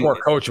 And he's much more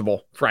coachable,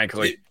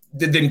 frankly.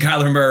 Than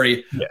Kyler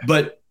Murray. Yeah.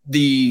 But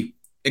the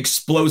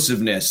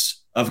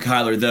explosiveness of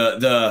Kyler,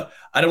 the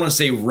I don't want to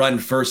say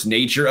run-first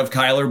nature of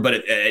Kyler, but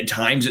at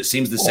times it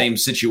seems the same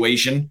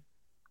situation.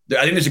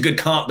 I think there's a good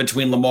comp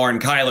between Lamar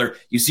and Kyler.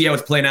 You see how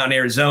it's playing out in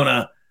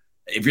Arizona.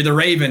 If you're the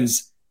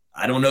Ravens,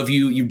 I don't know if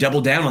you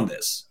double down on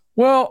this.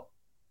 Well,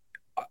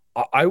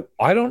 I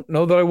don't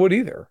know that I would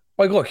either.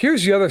 Like, look,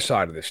 here's the other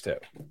side of this too.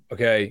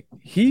 Okay,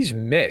 he's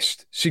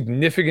missed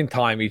significant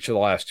time each of the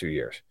last 2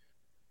 years,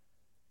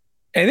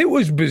 and it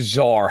was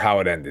bizarre how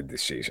it ended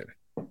this season.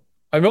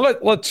 I mean,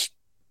 let's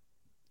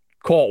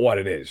call it what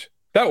it is.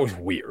 That was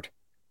weird.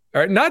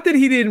 All right, not that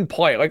he didn't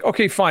play. Like,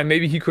 okay, fine,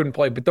 maybe he couldn't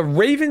play, but the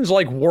Ravens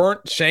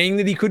weren't saying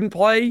that he couldn't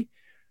play.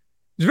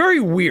 It's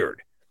very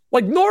weird.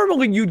 Like,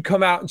 normally you'd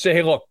come out and say,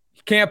 hey, look,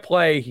 he can't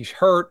play. He's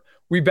hurt.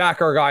 We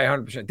back our guy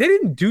 100%. They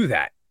didn't do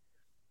that.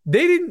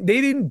 They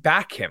didn't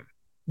back him.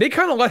 They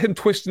kind of let him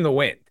twist in the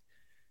wind.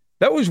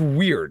 That was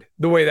weird,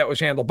 the way that was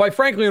handled by,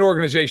 frankly, an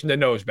organization that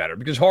knows better,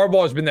 because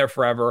Harbaugh has been there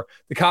forever.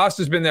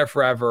 DeCosta's been there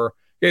forever.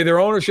 Okay, their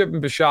ownership in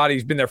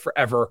Bisciotti's been there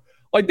forever.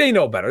 Like, they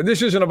know better.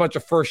 This isn't a bunch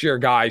of first-year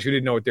guys who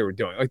didn't know what they were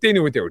doing. Like, they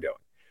knew what they were doing.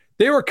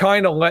 They were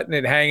kind of letting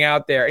it hang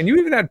out there. And you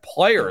even had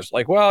players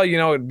like, well,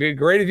 it'd be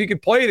great if you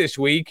could play this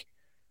week.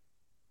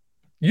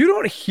 You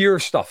don't hear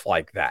stuff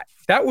like that.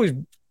 That was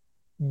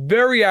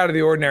very out of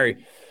the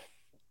ordinary.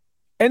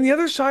 And the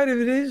other side of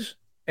it is,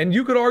 and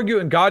you could argue,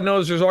 and God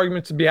knows there's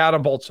arguments to be had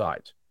on both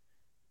sides.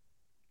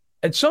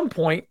 At some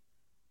point,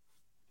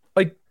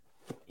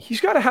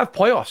 he's got to have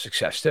playoff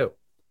success too.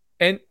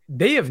 And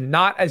they have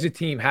not, as a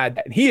team, had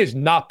that. He has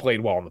not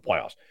played well in the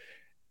playoffs.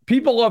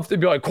 People love to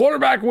be like,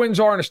 quarterback wins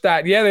aren't a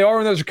stat. Yeah, they are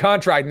when there's a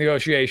contract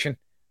negotiation.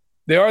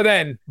 They are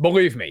then,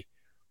 believe me.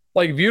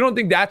 Like, if you don't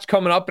think that's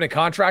coming up in a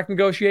contract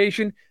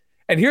negotiation,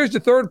 and here's the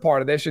third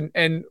part of this,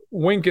 and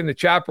Wink in the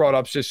chat brought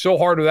up, says, so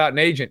hard without an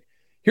agent.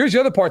 Here's the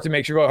other part that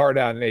makes you really hard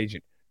without an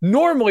agent.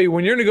 Normally,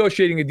 when you're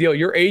negotiating a deal,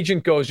 your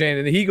agent goes in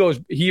and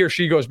he or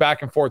she goes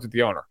back and forth with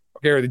the owner,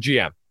 okay, or the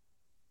GM.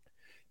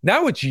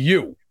 Now it's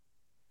you.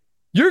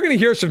 You're going to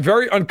hear some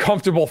very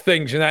uncomfortable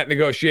things in that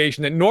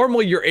negotiation that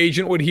normally your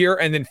agent would hear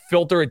and then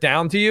filter it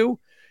down to you.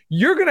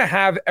 You're going to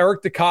have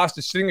Eric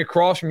DeCosta sitting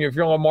across from you if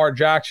you're Lamar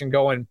Jackson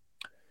going,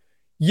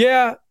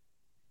 yeah,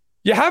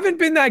 you haven't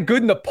been that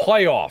good in the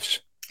playoffs,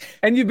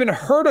 and you've been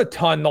hurt a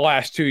ton the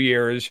last 2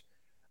 years.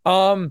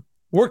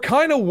 We're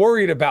kind of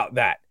worried about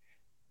that.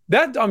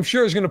 That, I'm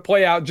sure, is going to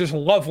play out just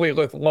lovely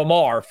with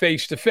Lamar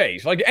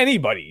face-to-face, like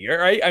anybody,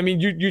 right? I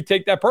mean, you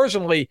take that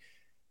personally.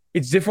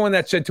 It's different when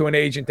that's said to an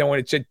agent than when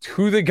it's said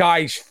to the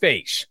guy's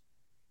face.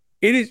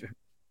 It is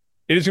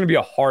going to be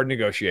a hard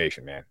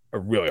negotiation, man. A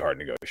really hard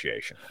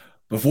negotiation.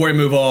 Before we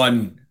move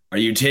on, are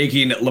you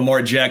taking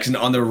Lamar Jackson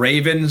on the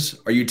Ravens?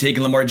 Are you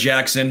taking Lamar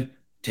Jackson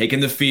taking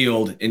the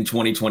field in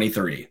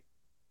 2023?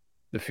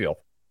 The field.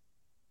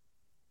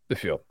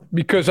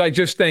 Because I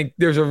just think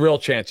there's a real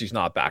chance he's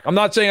not back. I'm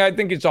not saying I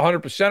think it's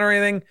 100% or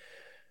anything,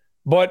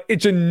 but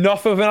it's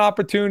enough of an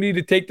opportunity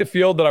to take the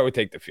field that I would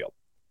take the field.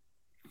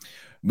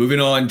 Moving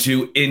on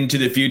to Into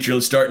the Future,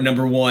 let's start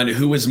number one.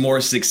 Who was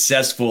more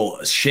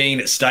successful, Shane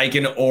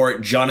Steichen or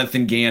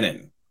Jonathan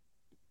Gannon?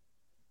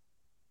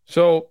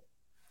 So,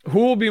 who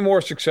will be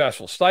more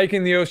successful?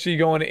 Steichen, the OC,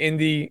 going to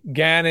Indy,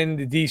 Gannon,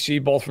 the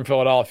DC, both from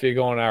Philadelphia,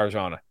 going to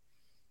Arizona.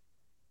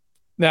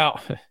 Now,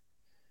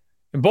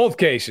 in both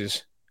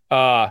cases,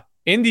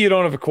 Indy, you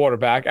don't have a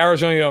quarterback.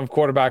 Arizona, you don't have a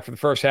quarterback for the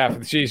first half of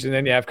the season.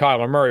 Then you have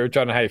Kyler Murray, which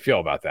I don't know how you feel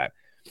about that.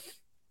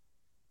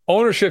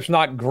 Ownership's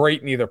not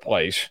great in either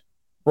place.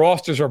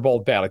 Rosters are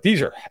both bad. Like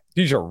these are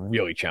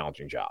really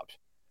challenging jobs.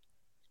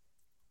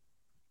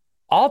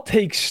 I'll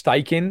take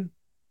Steichen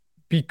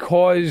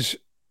because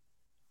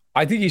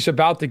I think he's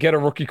about to get a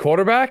rookie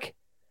quarterback.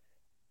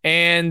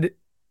 And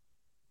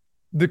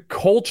the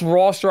Colts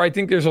roster, I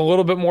think there's a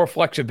little bit more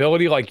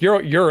flexibility. Like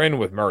you're in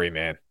with Murray,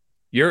 man.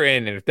 You're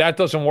in. And if that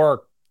doesn't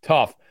work,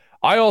 tough.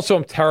 I also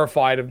am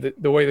terrified of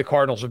the way the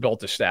Cardinals have built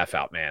the staff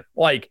out, man.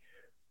 Like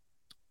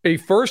a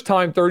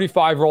first-time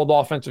 35-year-old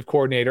offensive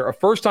coordinator, a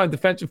first-time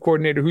defensive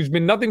coordinator who's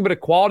been nothing but a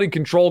quality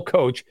control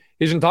coach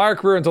his entire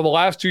career until the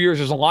last 2 years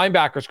as a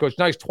linebackers coach.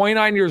 Now he's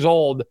 29 years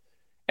old,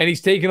 and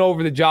he's taken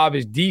over the job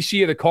as DC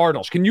of the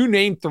Cardinals. Can you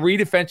name 3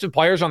 defensive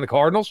players on the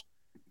Cardinals?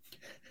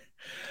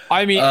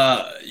 I mean,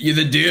 you're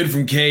the dude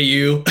from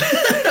KU.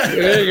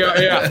 There you go.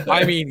 Yeah.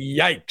 I mean,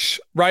 yikes,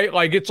 right?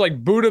 Like it's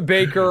like Buda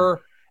Baker,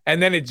 and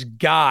then it's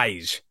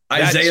guys.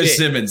 Isaiah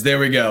Simmons. There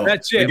we go.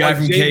 That's it. The guy like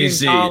from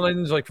KC.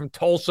 Collins, like from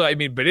Tulsa. I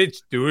mean, but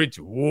it's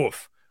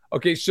woof.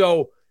 Okay,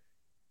 so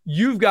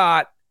you've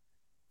got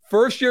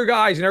first-year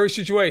guys in every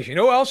situation. You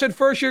know who else had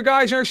first-year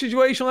guys in every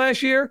situation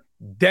last year?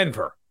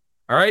 Denver.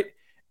 All right?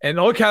 And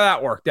look how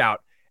that worked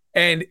out.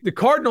 And the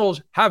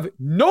Cardinals have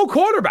no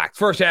quarterback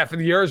first half of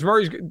the year as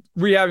Murray's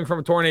rehabbing from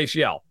a torn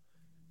ACL.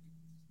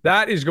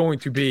 That is going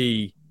to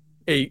be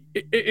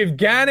if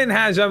Gannon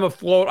has them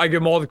afloat, I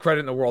give him all the credit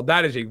in the world.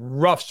 That is a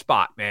rough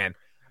spot, man.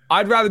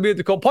 I'd rather be at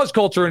the Colts. Plus,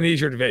 Colts are in an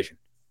easier division.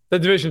 The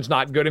division's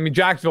not good. I mean,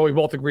 Jacksonville, we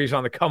both agree is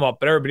on the come up,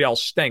 but everybody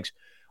else stinks.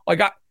 Like,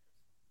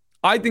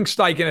 I think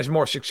Steichen has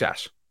more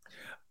success.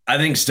 I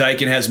think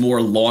Steichen has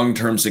more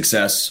long-term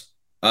success.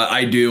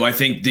 I do. I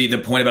think the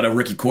point about a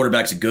rookie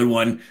quarterback's a good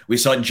one. We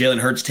saw Jalen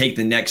Hurts take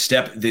the next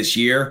step this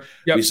year.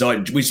 Yep.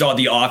 We saw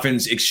the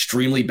offense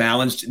extremely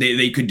balanced.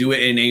 They could do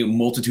it in a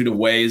multitude of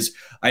ways.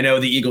 I know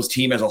the Eagles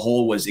team as a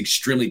whole was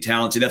extremely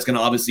talented. That's going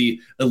to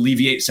obviously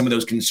alleviate some of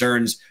those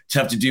concerns.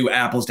 Tough to do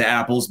apples to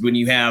apples when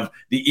you have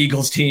the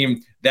Eagles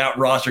team, that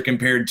roster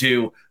compared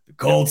to the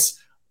Colts.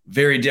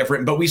 Very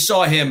different. But we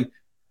saw him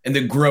and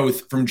the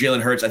growth from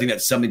Jalen Hurts. I think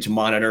that's something to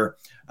monitor.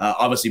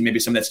 Obviously, maybe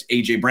some of that's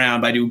A.J.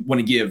 Brown, but I do want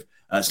to give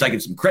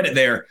Steichen some credit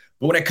there.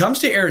 But when it comes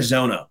to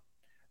Arizona,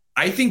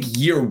 I think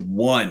year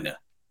one,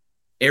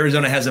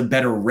 Arizona has a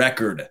better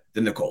record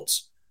than the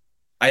Colts.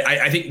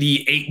 I think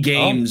the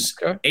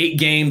 8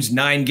 games,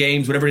 9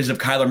 games, whatever it is of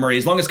Kyler Murray,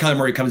 as long as Kyler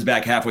Murray comes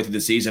back halfway through the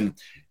season,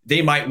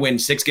 they might win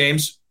 6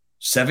 games,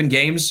 7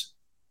 games.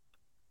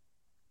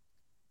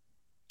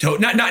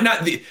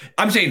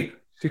 I'm saying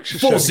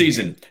full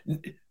season.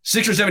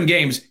 6 or 7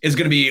 games is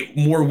going to be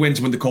more wins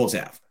than the Colts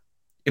have.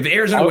 If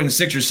Arizona wins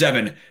 6 or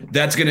 7,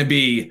 that's going to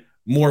be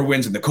more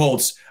wins than the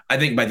Colts. I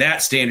think by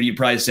that standard, you'd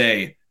probably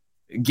say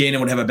Gannon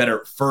would have a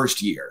better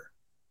first year.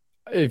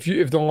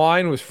 If the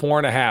line was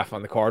 4.5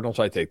 on the Cardinals,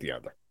 I'd take the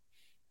under.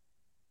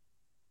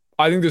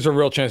 I think there's a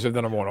real chance of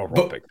the number 1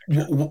 overall pick.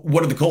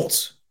 What are the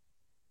Colts?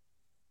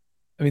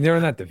 I mean, they're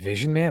in that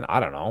division, man. I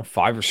don't know,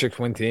 5 or 6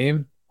 win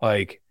team.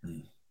 Like,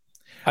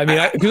 I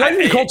mean, because I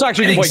think the Colts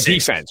actually can play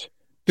defense.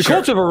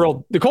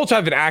 The Colts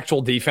have an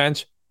actual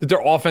defense. That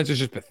their offense is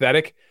just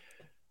pathetic.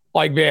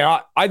 Like,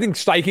 man, I think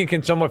Steichen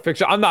can somewhat fix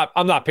it. I'm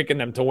not picking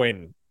them to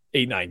win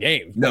 8-9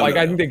 games. But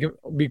I think they can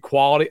be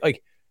quality.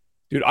 Like,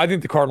 dude, I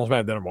think the Cardinals might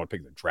have the number 1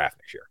 pick in the draft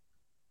next year.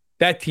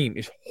 That team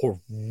is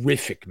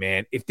horrific,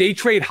 man. If they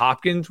trade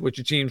Hopkins, which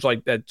it seems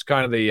like that's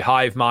kind of the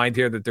hive mind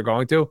here that they're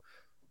going to,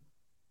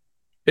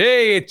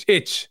 hey,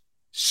 it's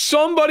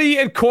somebody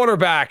at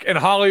quarterback and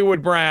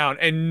Hollywood Brown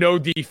and no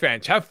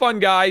defense. Have fun,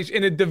 guys,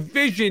 in a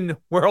division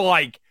where,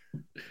 like,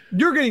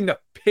 you're getting the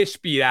piss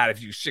beat out of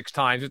you 6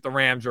 times if the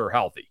Rams are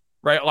healthy,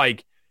 right?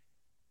 Like,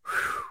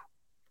 whew.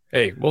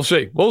 Hey, we'll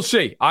see. We'll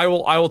see. I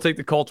will take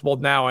the Colts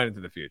both now and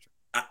into the future.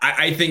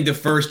 I think the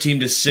first team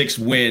to 6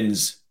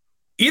 wins,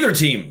 either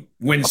team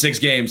wins 6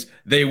 games,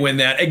 they win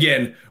that.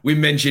 Again, we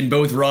mentioned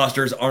both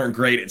rosters aren't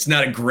great. It's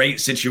not a great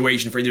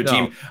situation for either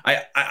team.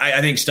 I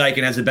think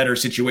Steichen has a better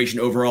situation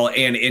overall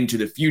and into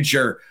the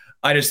future.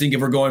 I just think if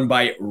we're going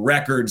by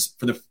records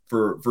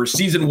for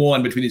season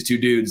 1 between these two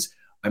dudes,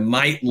 I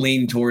might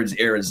lean towards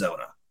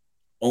Arizona.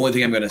 Only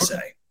thing I'm going to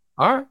say.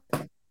 All right.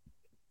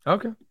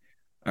 Okay.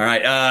 All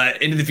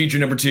right. Into the future,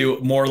 number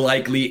 2, more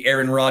likely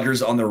Aaron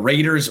Rodgers on the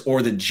Raiders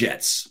or the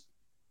Jets.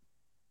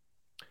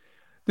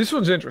 This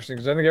one's interesting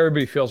because I think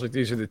everybody feels like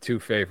these are the 2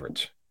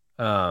 favorites.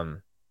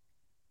 The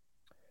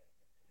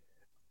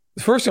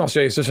first thing I'll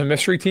say is, does a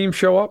mystery team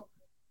show up?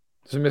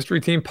 Does a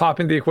mystery team pop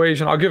into the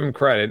equation? I'll give him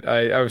credit.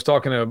 I was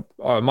talking to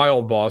my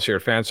old boss here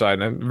at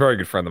Fanside, and a very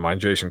good friend of mine,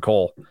 Jason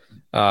Cole,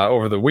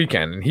 over the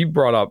weekend, and he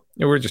brought up,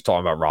 we were just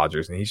talking about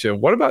Rodgers, and he said,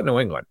 what about New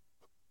England?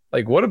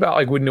 Like, what about,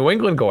 like, would New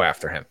England go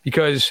after him?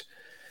 Because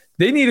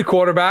they need a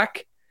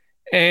quarterback,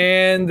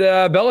 and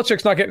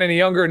Belichick's not getting any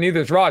younger, and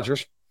neither is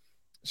Rodgers.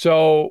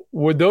 So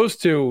would those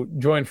 2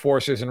 join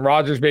forces and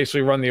Rodgers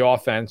basically run the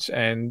offense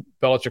and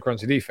Belichick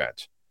runs the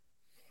defense?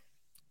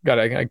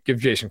 I give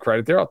Jason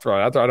credit there. I'll throw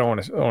it out there. I don't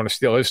want to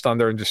steal his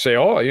thunder and just say,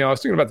 oh, I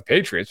was thinking about the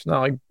Patriots.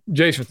 Not like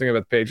Jason was thinking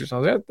about the Patriots. I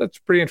was like, that's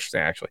pretty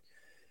interesting, actually.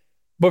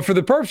 But for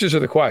the purposes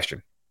of the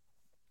question,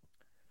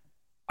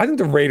 I think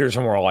the Raiders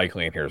are more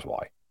likely, and here's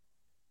why.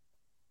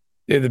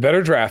 They have the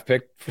better draft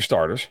pick, for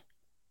starters.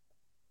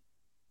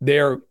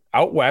 They're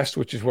out west,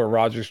 which is where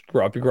Rodgers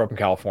grew up. He grew up in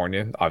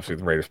California. Obviously,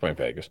 the Raiders play in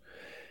Vegas.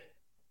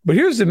 But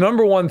here's the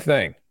number one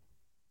thing.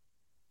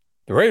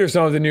 The Raiders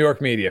don't have the New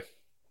York media.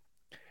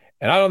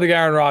 And I don't think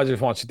Aaron Rodgers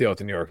wants to deal with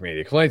the New York media.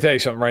 Because let me tell you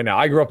something right now.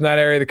 I grew up in that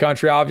area of the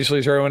country, obviously,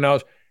 as everyone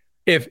knows.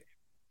 If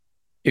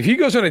he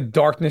goes on a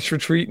darkness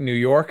retreat in New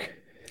York,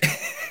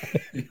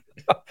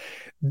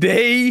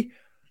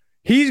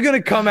 he's going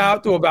to come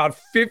out to about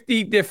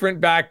 50 different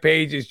back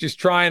pages just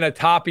trying to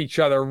top each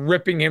other,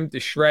 ripping him to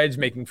shreds,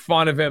 making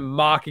fun of him,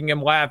 mocking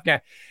him, laughing at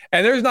him.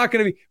 And there's not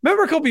going to be –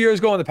 remember a couple of years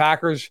ago on the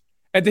Packers?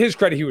 And to his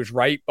credit, he was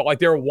right. But,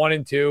 they were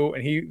 1-2,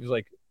 and he was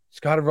like, it's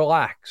got to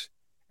relax.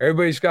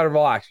 Everybody's got to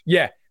relax.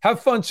 Yeah,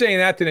 have fun saying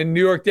that to the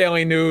New York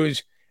Daily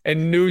News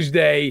and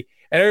Newsday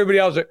and everybody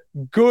else.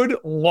 Good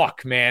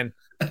luck, man.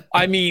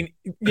 I mean,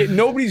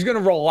 nobody's going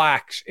to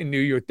relax in New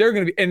York. They're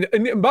going to be –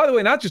 and by the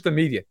way, not just the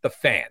media, the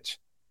fans.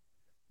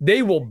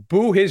 They will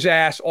boo his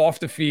ass off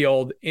the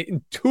field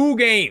in 2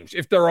 games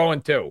if they're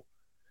 0-2.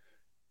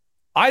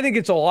 I think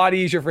it's a lot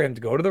easier for him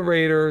to go to the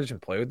Raiders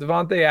and play with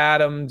Davante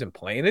Adams and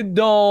play in a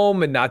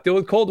dome and not deal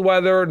with cold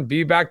weather and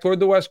be back toward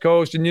the West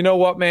Coast. And you know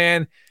what,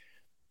 man?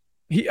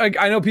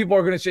 I know people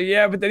are going to say,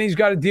 yeah, but then he's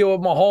got to deal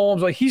with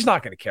Mahomes. He's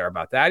not going to care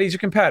about that. He's a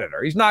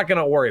competitor. He's not going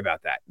to worry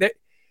about that.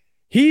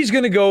 He's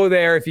going to go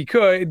there if he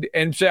could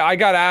and say, I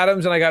got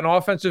Adams and I got an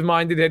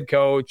offensive-minded head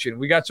coach and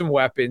we got some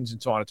weapons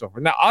and so on and so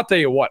forth. Now, I'll tell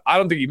you what. I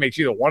don't think he makes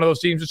either one of those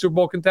teams a Super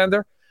Bowl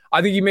contender.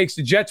 I think he makes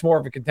the Jets more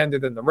of a contender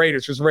than the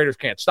Raiders because the Raiders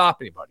can't stop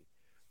anybody.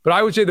 But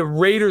I would say the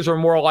Raiders are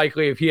more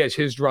likely if he has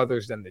his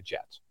druthers than the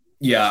Jets.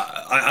 Yeah,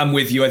 I'm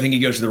with you. I think he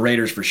goes to the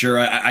Raiders for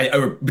sure.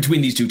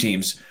 Between these two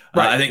teams,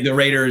 right. I think the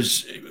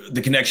Raiders,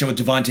 the connection with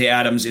Davante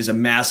Adams is a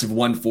massive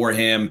one for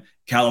him.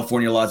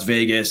 California, Las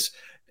Vegas,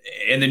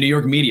 and the New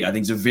York media, I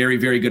think is a very,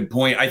 very good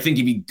point. I think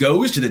if he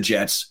goes to the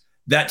Jets,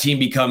 that team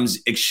becomes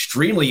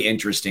extremely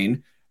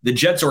interesting. The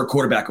Jets are a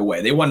quarterback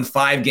away. They won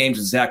 5 games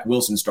with Zach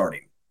Wilson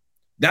starting.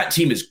 That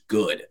team is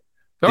good.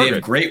 They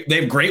have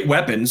great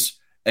weapons,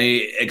 a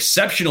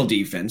exceptional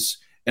defense,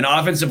 an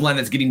offensive line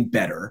that's getting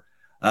better.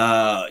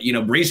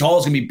 Breece Hall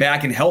is going to be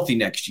back and healthy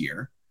next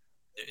year.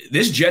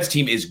 This Jets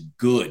team is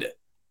good.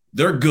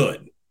 They're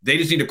good. They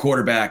just need a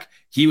quarterback.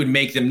 He would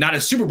make them not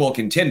a Super Bowl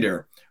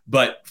contender,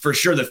 but for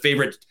sure the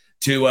favorite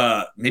to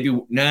I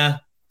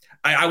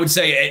would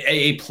say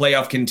a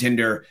playoff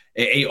contender,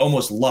 a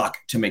almost lock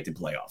to make the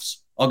playoffs.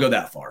 I'll go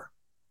that far.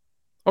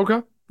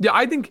 Okay. Yeah,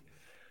 I think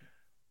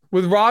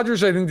with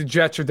Rodgers, I think the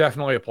Jets are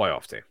definitely a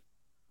playoff team.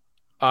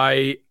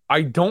 I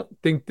don't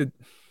think the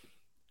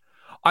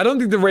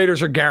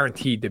Raiders are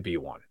guaranteed to be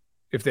one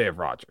if they have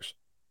Rodgers.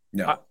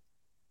 No.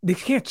 They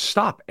can't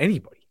stop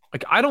anybody.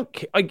 I don't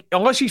care.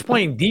 Unless he's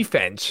playing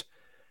defense,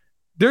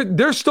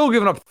 they're still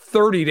giving up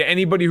 30 to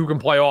anybody who can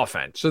play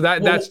offense. So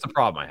that's the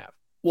problem I have.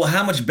 Well,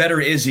 how much better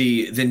is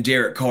he than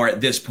Derek Carr at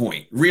this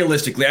point?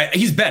 Realistically,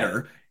 he's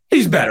better.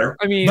 He's better.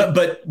 I mean,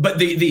 but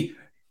the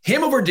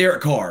him over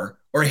Derek Carr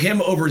or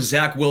him over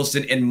Zach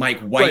Wilson and Mike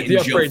White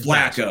and Joe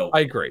Flacco. I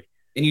agree.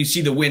 And you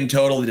see the win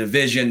total, the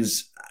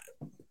divisions.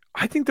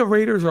 I think the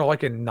Raiders are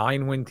like a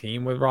 9-win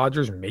team with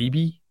Rodgers,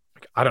 maybe.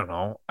 I don't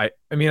know.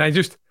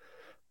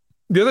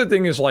 The other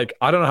thing is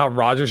I don't know how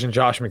Rodgers and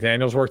Josh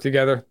McDaniels work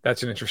together.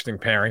 That's an interesting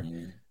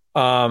pairing.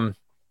 But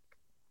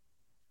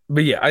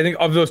yeah, I think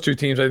of those two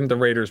teams, I think the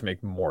Raiders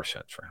make more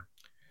sense for him.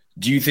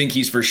 Do you think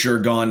he's for sure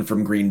gone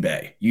from Green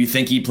Bay? You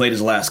think he played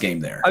his last game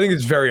there? I think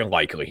it's very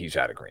unlikely he's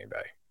out of Green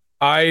Bay.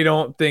 I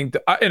don't think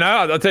and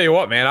I'll tell you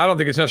what, man, I don't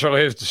think it's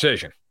necessarily his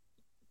decision.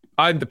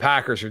 I think the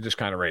Packers are just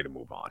kind of ready to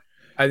move on.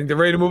 I think they're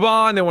ready to move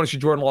on. They want to see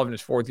Jordan Love in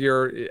his 4th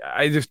year.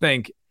 I just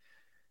think,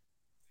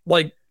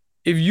 if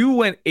you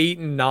went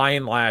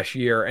 8-9 last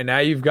year and now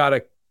you've got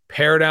to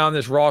pare down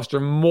this roster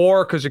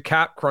more because of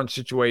cap crunch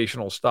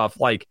situational stuff,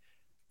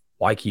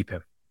 why keep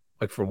him?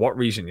 For what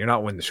reason? You're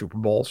not winning the Super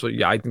Bowl, so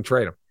yeah, I can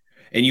trade him.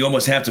 And you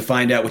almost have to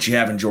find out what you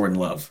have in Jordan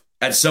Love.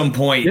 At some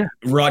point,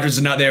 Rodgers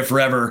is not there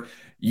forever.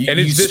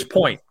 It's this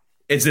point.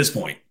 It's this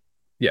point.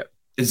 Yeah.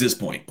 Is this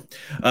point.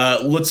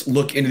 Let's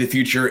look into the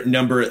future.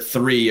 Number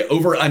 3,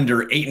 over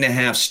under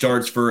 8.5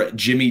 starts for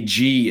Jimmy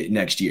G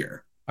next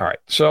year. All right.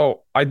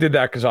 So I did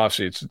that because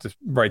obviously it's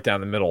right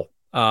down the middle.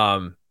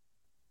 So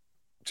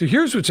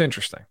here's what's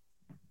interesting.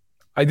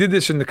 I did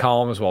this in the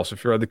column as well. So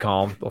if you read the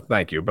column, well,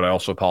 thank you. But I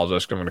also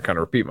apologize because I'm going to kind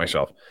of repeat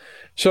myself.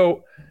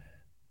 So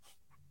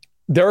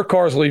Derek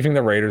Carr is leaving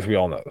the Raiders. We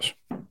all know this.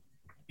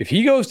 If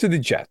he goes to the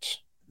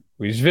Jets,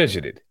 who he's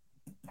visited,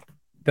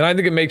 then I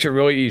think it makes it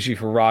really easy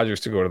for Rodgers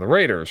to go to the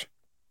Raiders.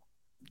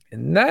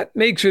 And that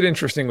makes it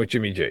interesting with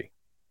Jimmy G.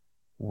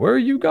 Where are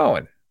you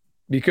going?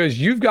 Because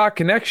you've got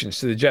connections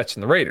to the Jets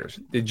and the Raiders.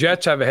 The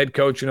Jets have a head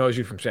coach who knows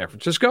you from San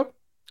Francisco.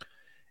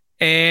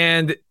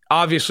 And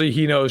obviously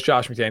he knows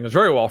Josh McDaniels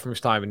very well from his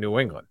time in New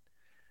England.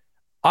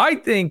 I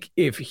think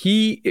if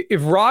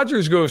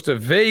Rodgers goes to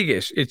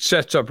Vegas, it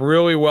sets up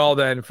really well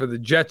then for the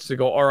Jets to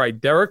go, all right,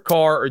 Derek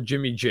Carr or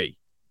Jimmy G,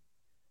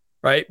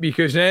 right?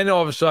 Because then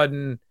all of a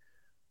sudden,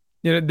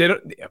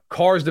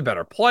 Carr's the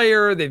better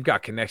player. They've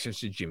got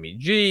connections to Jimmy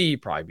G.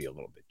 Probably be a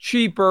little bit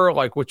cheaper.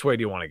 Like, which way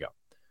do you want to go?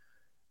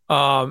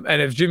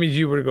 And if Jimmy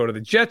G were to go to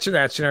the Jets in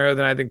that scenario,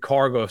 then I think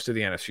Carr goes to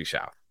the NFC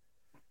South.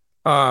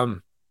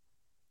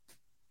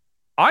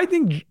 I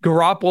think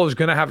Garoppolo is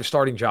going to have a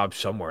starting job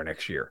somewhere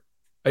next year.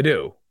 I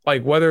do.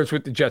 Like, whether it's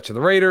with the Jets or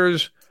the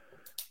Raiders,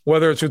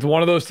 whether it's with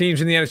one of those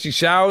teams in the NFC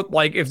South,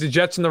 like if the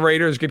Jets and the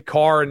Raiders get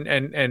Carr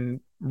and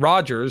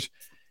Rodgers,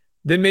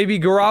 then maybe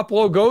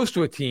Garoppolo goes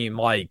to a team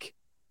like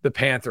the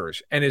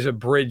Panthers and is a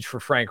bridge for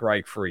Frank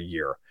Reich for a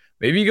year.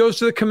 Maybe he goes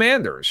to the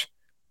Commanders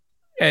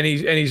and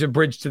he's a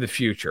bridge to the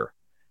future.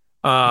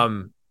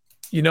 The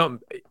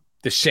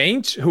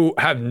Saints, who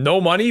have no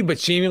money but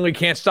seemingly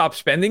can't stop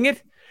spending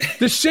it.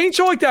 The Saints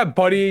are like that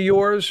buddy of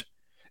yours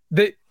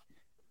that,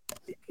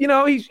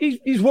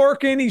 he's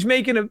working, he's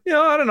making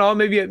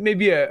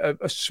maybe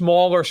a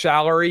smaller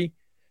salary,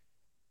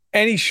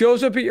 and he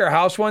shows up at your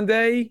house one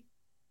day,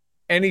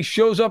 and he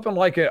shows up in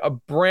like a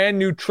brand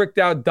new tricked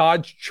out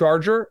Dodge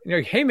Charger, and you're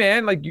like, hey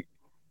man, like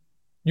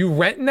you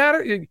renting that?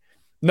 Or?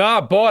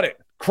 Nah, bought it,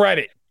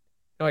 credit.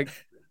 You're like,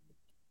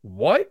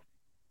 what?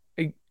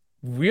 Like,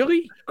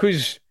 really?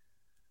 Because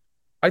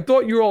I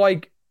thought you were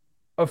like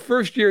a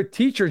first year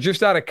teacher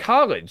just out of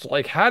college.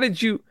 Like, how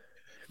did you?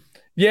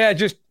 Yeah,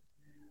 just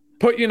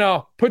put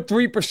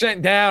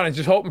 3% down and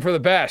just hoping for the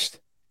best.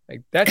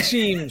 Like, that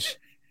seems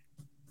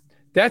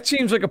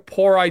like a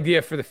poor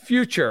idea for the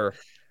future.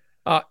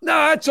 No,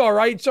 that's all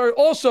right. So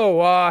also,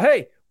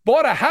 hey,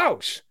 bought a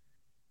house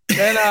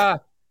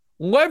and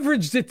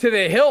leveraged it to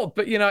the hilt.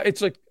 But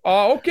it's like,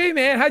 oh, okay,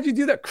 man, how'd you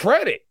do that?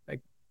 Credit, like,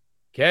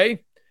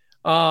 okay.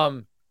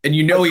 And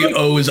he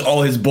owes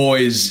all his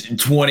boys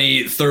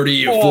 20,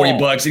 30, or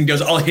 $40 and goes,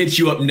 I'll hit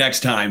you up next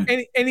time.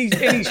 And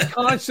he's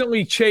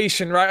constantly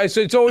chasing, right? So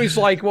it's always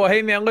like, well,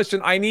 hey man, listen,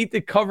 I need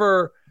to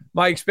cover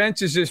my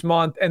expenses this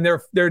month, and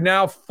they're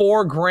now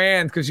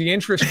 $4,000 because the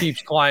interest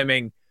keeps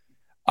climbing.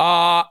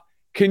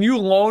 Can you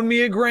loan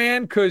me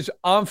 $1,000? Because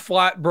I'm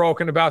flat broke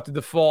and about to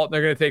default, and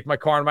they're going to take my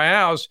car and my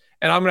house,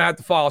 and I'm going to have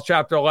to file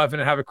Chapter 11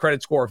 and have a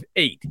credit score of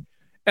 8.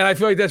 And I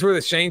feel like that's where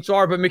the Saints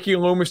are, but Mickey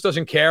Loomis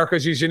doesn't care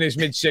because he's in his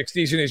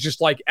mid-60s and he's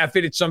just like, F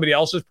it, it's somebody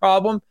else's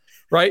problem,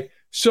 right?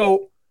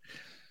 So,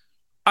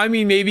 I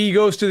mean, maybe he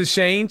goes to the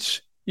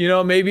Saints.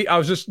 Maybe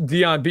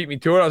Dion beat me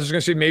to it. I was just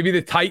going to say maybe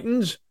the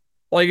Titans.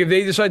 Like, if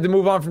they decide to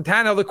move on from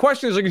Tannehill, the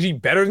question is, like, is he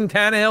better than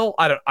Tannehill?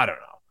 I don't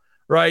know,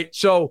 right?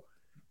 So,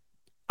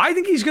 I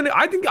think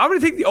I'm going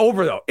to take the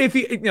over, though. If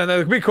he,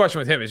 the big question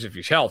with him is if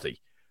he's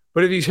healthy.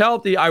 But if he's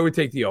healthy, I would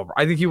take the over.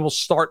 I think he will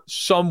start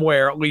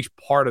somewhere at least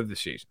part of the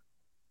season.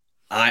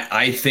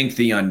 I think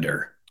the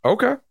under.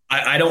 Okay.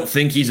 I don't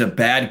think he's a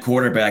bad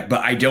quarterback, but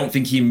I don't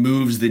think he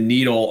moves the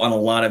needle on a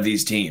lot of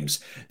these teams.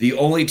 The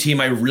only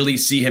team I really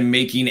see him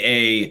making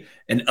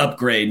an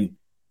upgrade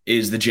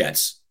is the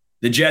Jets.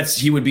 The Jets,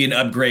 he would be an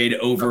upgrade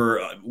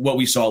over what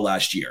we saw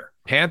last year.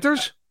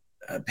 Panthers?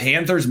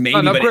 Panthers, maybe.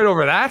 An upgrade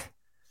over that?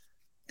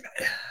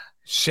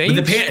 Saints?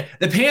 But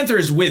the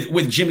Panthers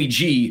with Jimmy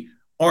G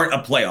aren't a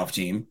playoff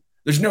team.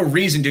 There's no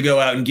reason to go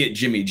out and get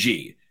Jimmy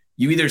G.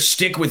 You either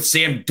stick with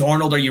Sam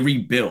Darnold or you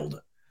rebuild.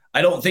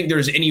 I don't think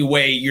there's any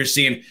way you're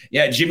saying,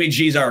 yeah, Jimmy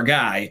G's our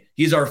guy.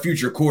 He's our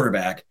future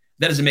quarterback.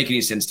 That doesn't make any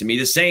sense to me.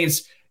 The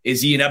Saints,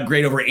 is he an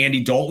upgrade over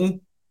Andy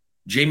Dalton?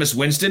 Jameis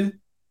Winston?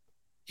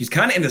 He's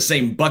kind of in the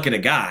same bucket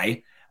of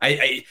guy.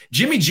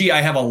 Jimmy G,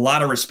 I have a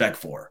lot of respect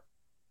for.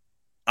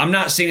 I'm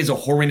not saying he's a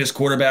horrendous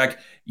quarterback.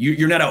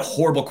 You're not a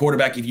horrible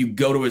quarterback if you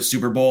go to a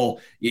Super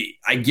Bowl.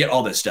 I get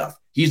all this stuff.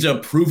 He's a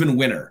proven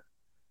winner.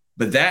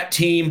 But that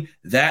team,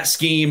 that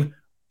scheme,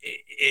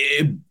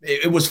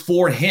 it was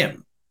for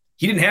him.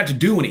 He didn't have to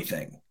do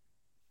anything.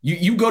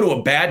 You go to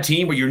a bad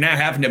team where you're now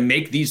having to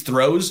make these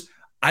throws.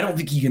 I don't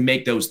think he can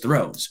make those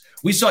throws.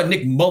 We saw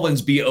Nick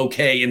Mullins be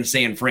okay in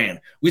San Fran.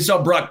 We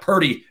saw Brock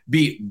Purdy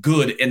be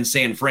good in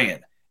San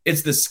Fran.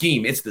 It's the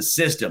scheme. It's the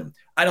system.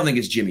 I don't think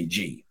it's Jimmy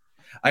G.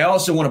 I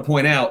also want to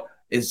point out,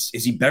 is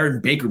he better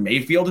than Baker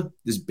Mayfield?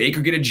 Does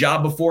Baker get a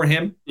job before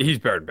him? He's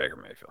better than Baker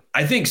Mayfield.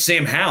 I think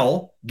Sam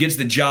Howell gets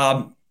the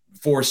job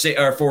for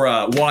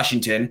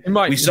Washington. He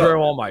might. We saw, very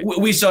well might.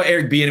 We saw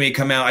Eric Bieniemy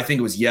come out, I think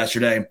it was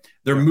yesterday.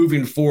 They're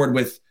moving forward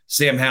with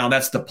Sam Howell.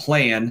 That's the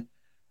plan.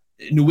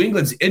 New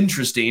England's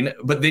interesting,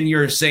 but then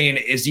you're saying,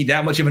 is he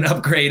that much of an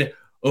upgrade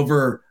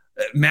over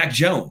Mac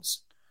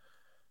Jones?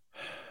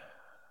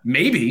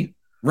 Maybe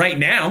right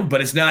now,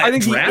 but it's not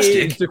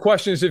drastic. The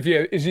question is,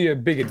 is he a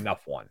big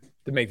enough one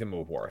to make the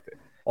move worth it?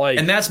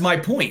 And that's my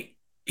point.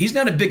 He's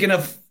not a big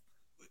enough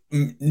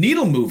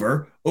needle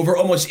mover over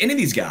almost any of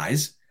these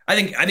guys. I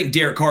think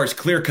Derek Carr is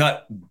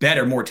clear-cut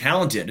better, more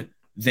talented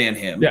than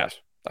him. Yes,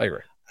 I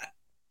agree.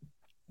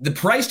 The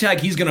price tag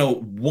he's going to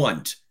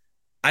want,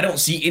 I don't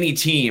see any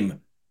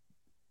team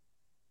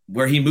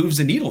where he moves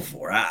the needle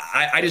for.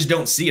 I just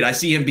don't see it. I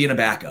see him being a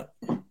backup.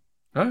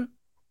 Huh?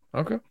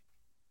 Okay.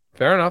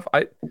 Fair enough.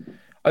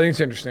 I think it's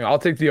interesting. I'll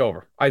take the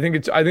over. I think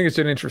it's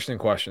an interesting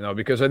question though,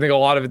 because I think a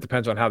lot of it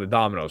depends on how the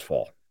dominoes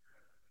fall.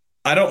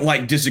 I don't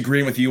like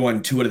disagreeing with you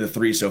on 2 out of the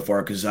 3 so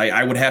far, because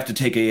I would have to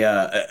take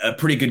a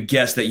pretty good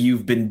guess that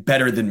you've been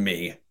better than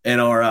me in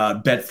our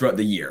bet throughout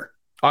the year.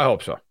 I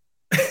hope so.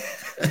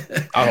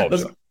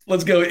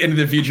 Let's go into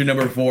the future.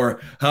 Number 4.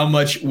 How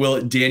much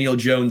will Daniel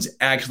Jones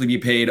actually be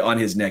paid on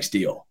his next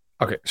deal?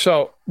 Okay,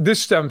 so this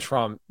stems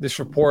from this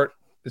report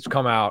that's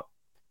come out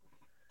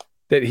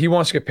that he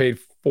wants to get paid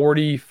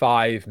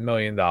 $45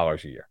 million a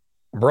year.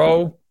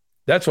 Bro,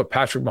 that's what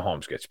Patrick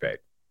Mahomes gets paid.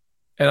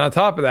 And on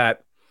top of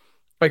that,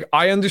 like,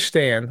 I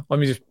understand, let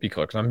me just be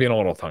clear because I'm being a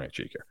little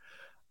tongue-in-cheek here.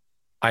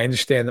 I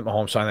understand that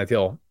Mahomes signed that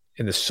deal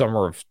in the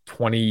summer of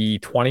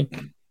 2020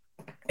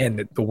 and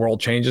that the world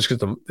changes because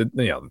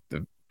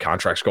the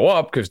contracts go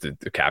up because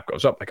the cap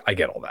goes up. Like, I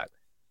get all that.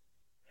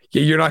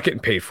 Yeah, you're not getting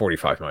paid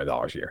 $45 million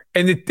a year.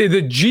 And the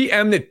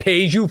GM that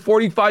pays you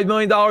 $45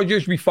 million a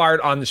year should be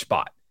fired on the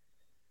spot.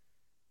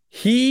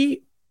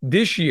 He,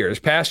 this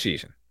past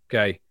season,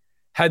 okay,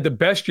 had the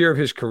best year of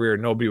his career.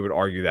 Nobody would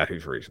argue that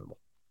he's reasonable.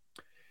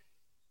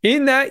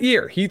 In that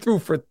year, he threw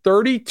for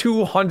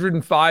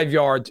 3,205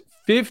 yards,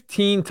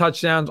 15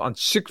 touchdowns on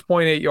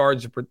 6.8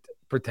 yards per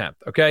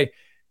attempt, okay?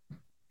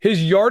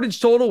 His yardage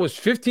total was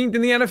 15th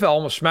in the NFL,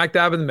 almost smack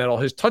dab in the middle.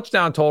 His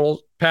touchdown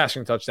totals,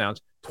 passing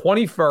touchdowns,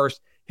 21st.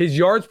 His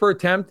yards per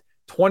attempt,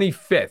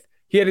 25th.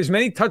 He had as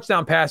many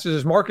touchdown passes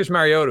as Marcus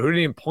Mariota, who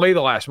didn't even play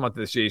the last month of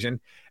the season,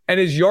 and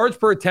his yards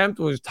per attempt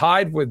was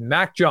tied with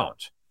Mac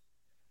Jones.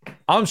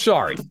 I'm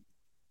sorry.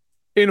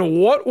 In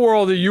what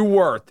world are you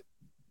worth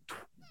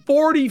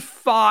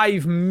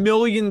 $45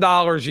 million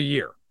a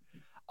year?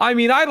 I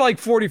mean, I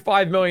like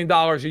 $45 million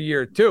a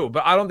year too,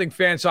 but I don't think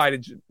Fanside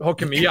is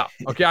hooking me up.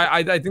 Okay,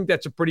 I think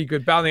that's a pretty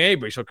good balance.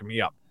 Anybody's hooking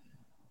me up.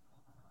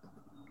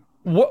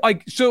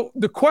 So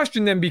the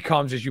question then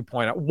becomes, as you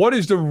point out, what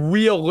is the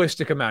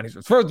realistic amount he's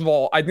worth? First of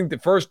all, I think the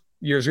first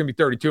year is going to be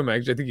 32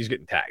 million because I think he's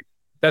getting tagged.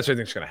 That's what I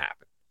think is going to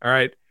happen. All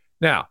right.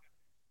 Now,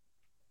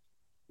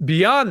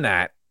 beyond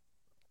that,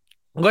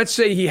 let's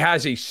say he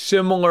has a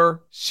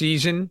similar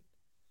season.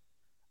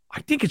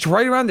 I think it's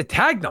right around the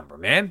tag number,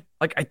 man.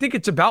 Like, I think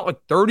it's about like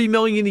 30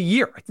 million a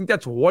year. I think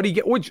that's what he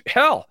gets, which,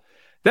 hell,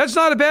 that's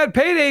not a bad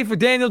payday for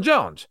Daniel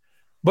Jones.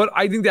 But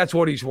I think that's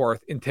what he's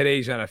worth in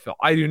today's NFL.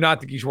 I do not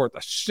think he's worth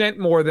a cent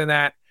more than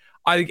that.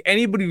 I think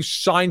anybody who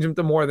signs him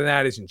to more than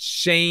that is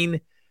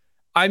insane.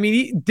 I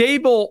mean,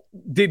 Dable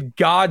did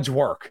God's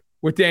work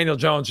with Daniel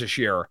Jones this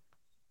year.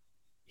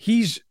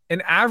 He's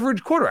an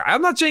average quarterback.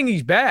 I'm not saying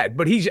he's bad,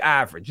 but he's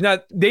average. Now,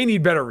 they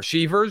need better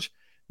receivers.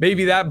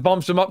 Maybe that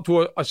bumps him up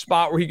to a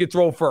spot where he could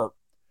throw for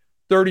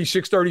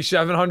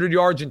 3,700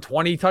 yards and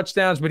 20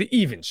 touchdowns. But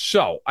even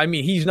so, I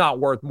mean, he's not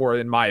worth more,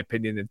 in my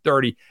opinion, than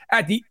 30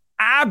 at the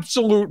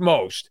absolute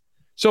most,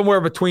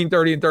 somewhere between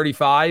 30 and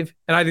 35.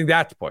 And I think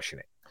that's pushing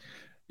it.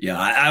 Yeah,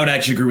 I would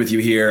actually agree with you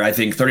here. I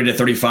think 30 to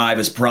 35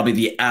 is probably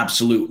the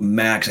absolute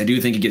max. I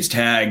do think he gets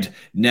tagged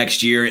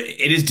next year.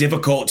 It is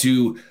difficult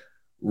to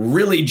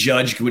really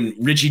judge when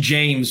Richie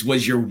James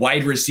was your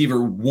wide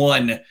receiver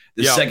 1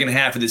 the second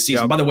half of the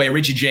season. By the way,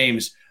 Richie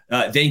James,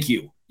 thank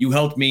you. You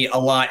helped me a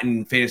lot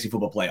in fantasy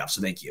football playoffs,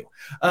 so thank you.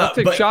 I'll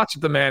take shots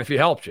at the man if he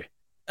helped you.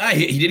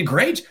 He did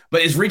great,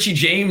 but is Richie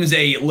James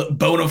a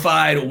bona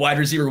fide wide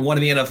receiver 1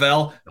 in the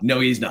NFL? No,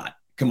 he's not.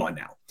 Come on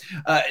now.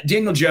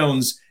 Daniel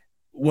Jones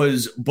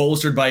was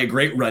bolstered by a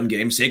great run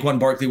game. Saquon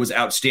Barkley was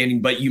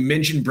outstanding, but you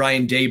mentioned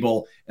Brian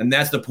Dable, and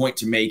that's the point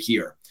to make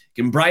here.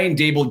 Can Brian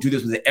Dable do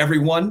this with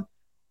everyone,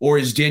 or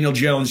is Daniel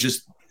Jones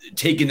just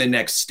taking the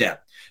next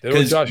step?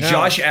 Because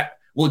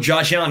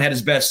Josh Allen had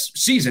his best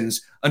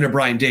seasons under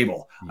Brian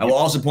Dable. Yep. I will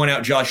also point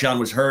out Josh Allen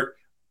was hurt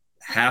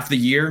half the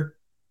year.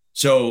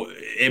 So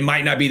it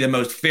might not be the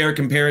most fair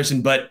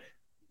comparison, but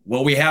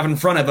what we have in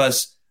front of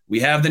us,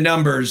 we have the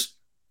numbers.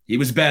 He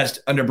was best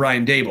under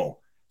Brian Dable.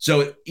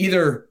 So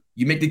either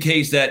you make the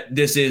case that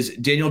this is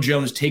Daniel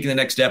Jones taking the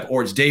next step,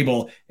 or it's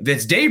Dable. If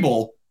it's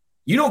Dable,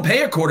 you don't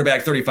pay a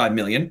quarterback $35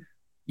 million.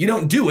 You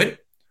don't do it.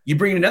 You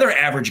bring in another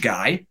average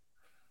guy,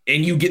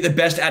 and you get the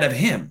best out of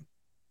him.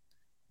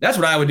 That's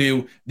what I would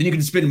do. Then you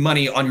can spend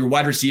money on your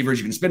wide receivers.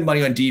 You can spend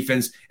money on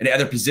defense and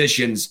other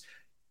positions.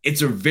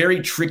 It's a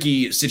very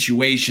tricky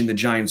situation the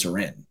Giants are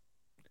in.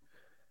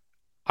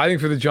 I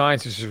think for the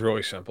Giants, this is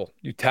really simple.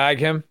 You tag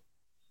him,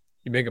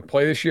 you make him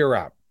play this year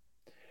out.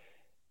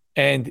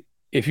 And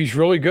if he's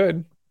really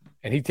good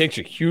and he takes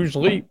a huge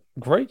leap,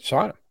 great,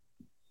 sign him.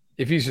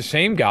 If he's the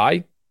same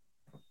guy,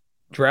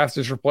 draft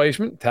his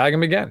replacement, tag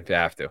him again if you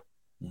have to.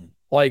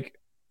 Like,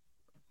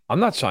 I'm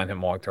not signing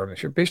him long-term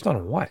this year. Based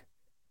on what?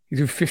 He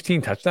threw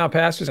 15 touchdown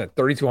passes and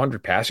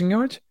 3,200 passing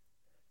yards?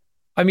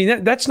 I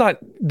mean, that's not,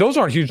 those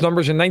aren't huge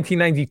numbers in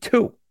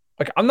 1992.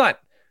 Like, I'm not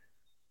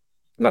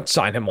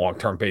signing him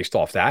long-term based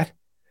off that.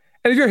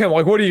 And if you're him,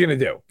 like, what are you going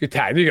to do? You're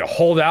tagged. You're going to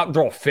hold out and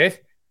throw a fifth?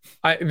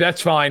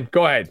 That's fine.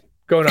 Go ahead.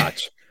 Go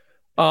nuts.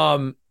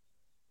 I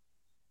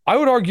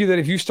would argue that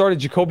if you started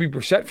Jacoby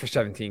Brissett for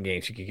 17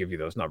 games, he could give you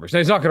those numbers. Now,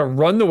 he's not going to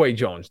run the way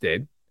Jones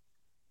did.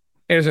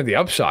 And isn't the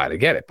upside. I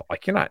get it. But,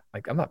 like, you're not,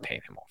 like, I'm not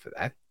paying him off for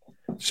that.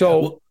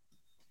 So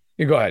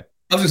You go ahead.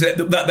 I was going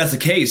to say that's the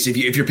case.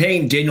 If you're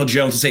paying Daniel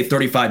Jones, say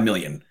 $35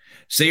 million,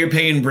 say you're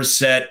paying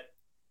Brissett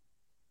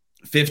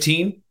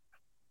 15.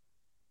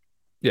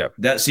 Yeah,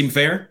 that seem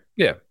fair?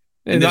 Yeah.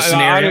 In this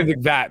scenario, I don't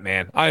think that,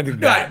 man. I don't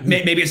think that.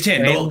 Maybe it's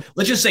 10. But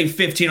let's just say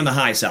 15 on the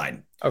high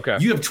side. Okay.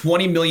 You have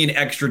 $20 million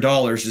extra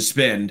dollars to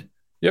spend.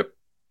 Yep.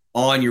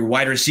 On your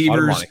wide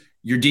receivers,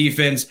 your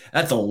defense.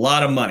 That's a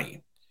lot of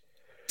money.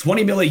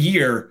 $20 million a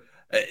year,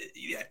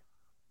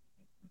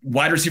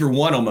 wide receiver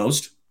one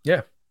almost.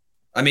 Yeah.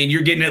 I mean,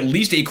 you're getting at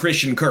least a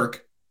Christian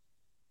Kirk.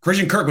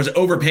 Christian Kirk was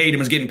overpaid and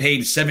was getting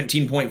paid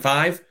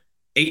 17.5,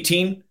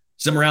 18,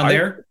 somewhere around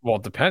there. Well,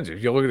 it depends.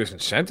 If you look at his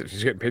incentives,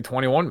 he's getting paid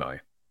 $21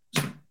 million.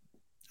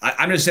 I'm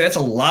going to say that's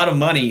a lot of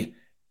money.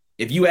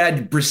 If you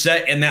add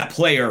Brissett and that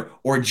player,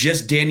 or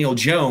just Daniel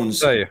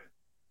Jones. I'll tell you,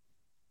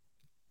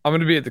 I'm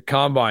going to be at the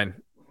Combine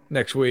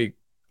next week.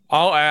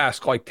 I'll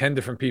ask like 10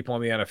 different people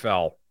in the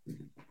NFL,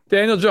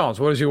 Daniel Jones,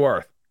 what is he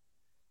worth?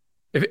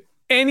 If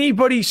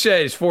anybody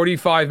says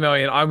 $45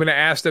 million, I'm going to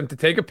ask them to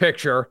take a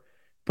picture,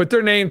 put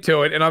their name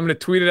to it, and I'm going to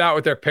tweet it out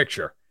with their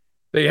picture.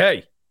 Say,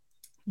 hey,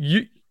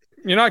 you're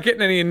not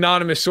getting any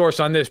anonymous source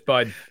on this,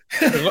 bud.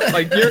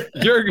 Like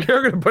you're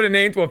going to put a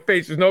name to a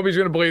face because nobody's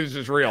going to believe this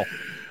is real.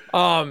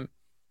 But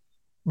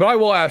I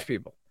will ask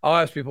people.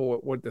 I'll ask people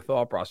what the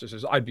thought process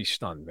is. I'd be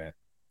stunned, man.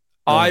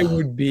 I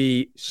would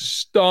be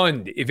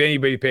stunned if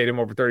anybody paid him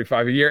over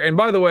 $35 a year. And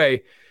by the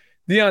way,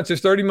 Dion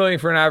says $30 million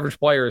for an average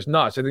player is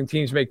nuts. I think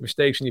teams make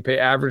mistakes and you pay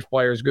average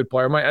players, good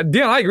player.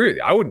 Dion, I agree with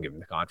you. I wouldn't give him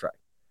the contract,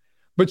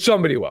 but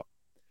somebody will.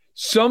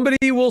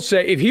 Somebody will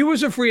say if he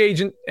was a free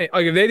agent,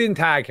 like if they didn't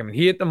tag him and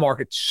he hit the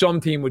market,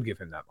 some team would give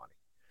him that money.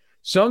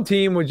 Some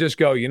team would just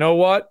go, you know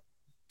what?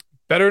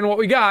 Better than what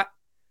we got.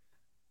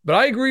 But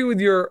I agree with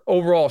your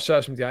overall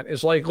assessment, Dion.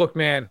 It's like, look,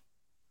 man,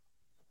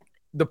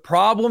 the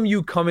problem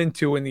you come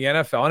into in the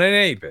NFL and in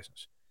any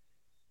business,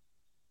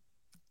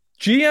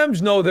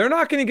 GMs know they're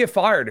not going to get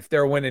fired if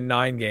they're winning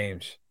 9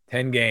 games,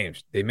 10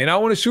 games. They may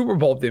not win a Super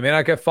Bowl. They may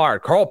not get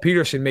fired. Carl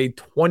Peterson made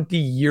 20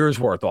 years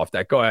worth off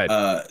that. Go ahead.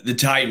 The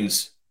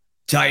Titans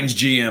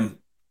GM.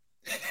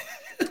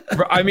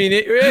 I mean,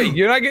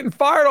 you're not getting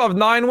fired off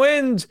 9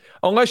 wins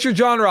unless you're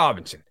John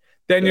Robinson.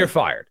 Then you're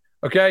fired.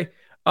 Okay.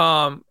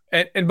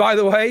 And by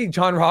the way,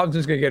 John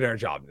Robinson's going to get a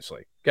job in this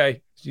league.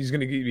 Okay. He's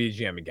going to be a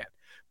GM again.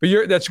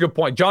 But that's a good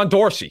point. John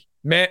Dorsey,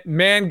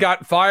 man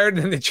got fired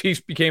and the Chiefs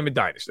became a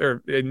dynasty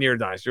or a near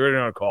dynasty. Whatever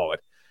you want to call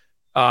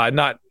it.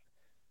 Not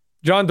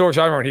John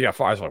Dorsey. I remember when he got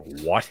fired. I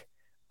was like,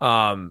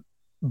 what?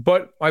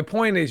 But my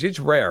point is, it's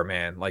rare,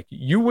 man. Like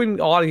you win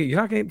a lot of, you're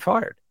not going to get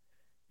fired.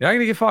 You're not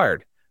going to get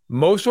fired.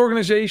 Most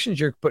organizations,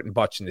 you're putting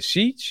butts in the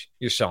seats.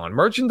 You're selling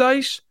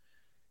merchandise.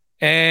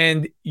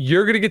 And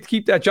you're going to get to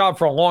keep that job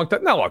for a long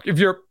time. Now, look, if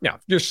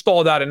you're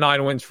stalled out at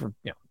 9 wins for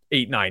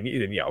 8, 9,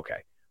 then yeah,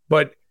 okay.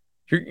 But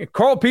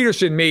Carl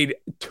Peterson made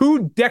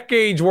 2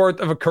 decades worth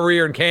of a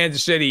career in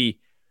Kansas City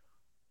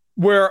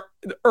where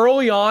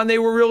early on they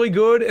were really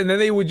good and then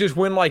they would just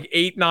win like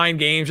 8, 9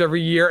 games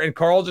every year. And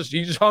Carl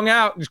he just hung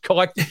out and just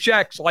collected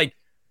checks. Like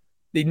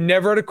they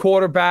never had a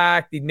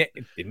quarterback. It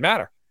didn't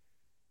matter.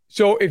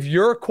 So if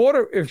you're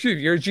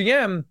you're a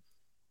GM,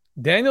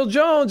 Daniel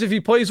Jones, if he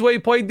plays the way he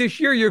played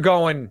this year, you're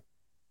going,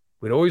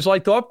 we'd always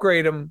like to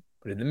upgrade him.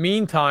 But in the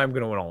meantime,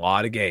 we're going to win a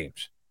lot of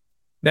games.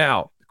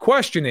 Now, the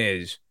question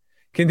is,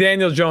 can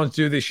Daniel Jones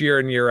do this year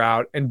in, year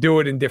out and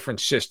do it in different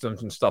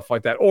systems and stuff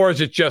like that? Or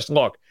is it just,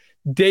 look,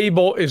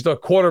 Dable is the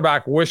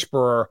quarterback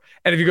whisperer,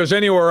 and if he goes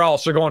anywhere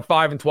else, they're going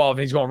 5-12, and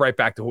he's going right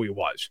back to who he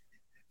was?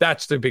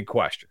 That's the big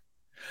question.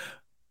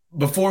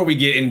 Before we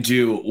get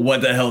into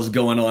what the hell's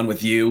going on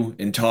with you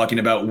and talking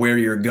about where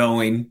you're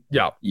going,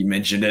 you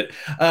mentioned it.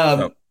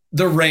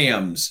 The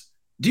Rams,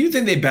 do you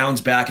think they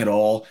bounce back at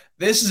all?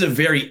 This is a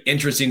very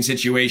interesting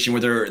situation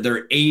where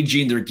they're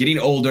aging, they're getting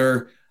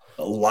older.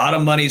 A lot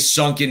of money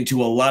sunk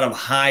into a lot of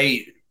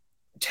high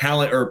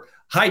talent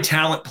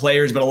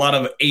players, but a lot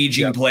of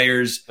aging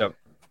players. Yep.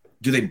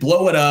 Do they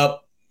blow it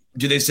up?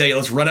 Do they say,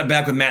 let's run it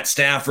back with Matt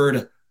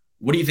Stafford?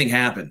 What do you think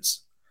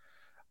happens?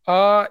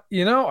 I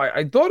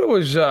thought it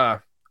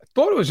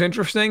was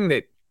interesting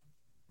that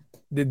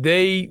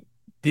they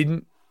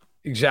didn't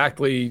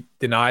exactly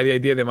deny the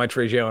idea they might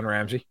trade Jalen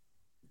Ramsey.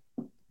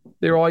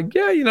 They were like,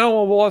 yeah,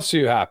 well, let's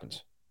see what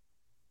happens.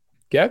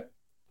 Okay.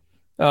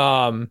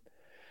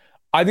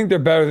 I think they're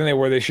better than they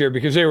were this year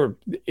because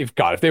if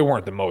they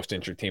weren't the most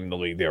injured team in the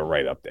league, they were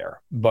right up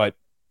there. But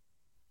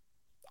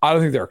I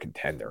don't think they're a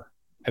contender.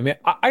 I mean,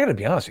 I got to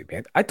be honest with you,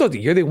 man. I thought the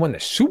year they won the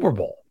Super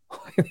Bowl,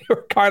 they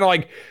were kind of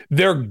like,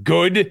 they're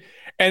good.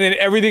 And then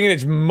everything in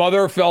its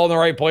mother fell in the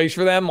right place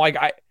for them. Like,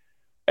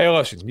 hey,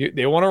 listen,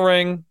 they won a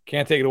ring.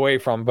 Can't take it away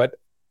from them. But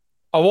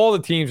of all the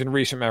teams in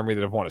recent memory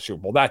that have won a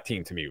Super Bowl, that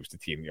team to me was the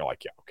team. You're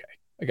like, yeah, okay.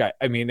 Like,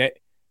 I mean,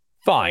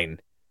 fine.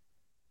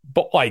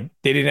 But like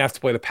they didn't have to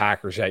play the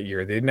Packers that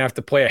year. They didn't have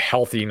to play a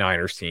healthy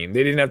Niners team.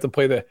 They didn't have to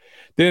play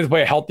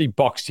a healthy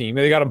Bucs team.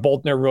 They got a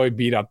Bolton there really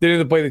beat up. They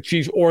didn't have to play the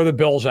Chiefs or the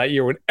Bills that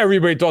year when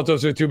everybody thought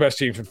those were the 2 best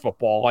teams in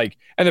football. Like,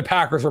 and the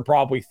Packers were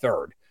probably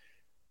 3rd.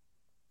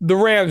 the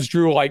Rams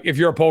drew, like, if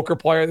you're a poker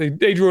player,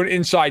 they drew an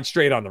inside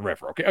straight on the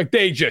river. Okay. Like,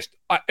 they just,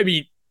 I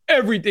mean,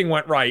 everything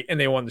went right and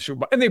they won the Super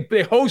Bowl. And they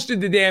hosted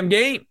the damn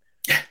game.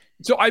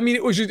 So, I mean,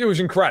 it was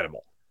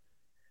incredible.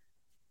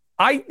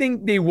 I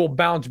think they will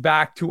bounce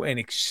back to an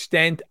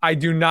extent. I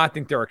do not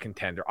think they're a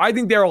contender. I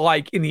think they're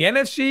like in the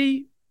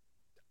NFC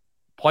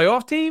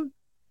playoff team,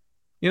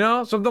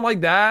 something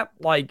like that.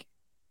 Like,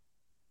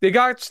 they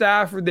got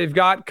Stafford, they've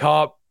got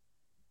Kupp,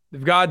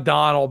 they've got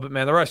Donald, but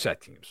man, the rest of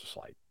that team's just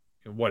like,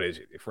 what is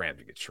it if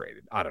Ramsey gets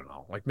traded? I don't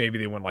know. Like, maybe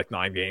they win like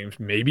 9 games,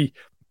 maybe.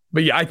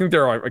 But yeah, I think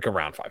they're like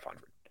around 500.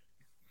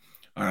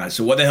 All right,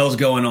 so what the hell's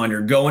going on?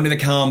 You're going to the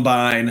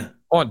Combine.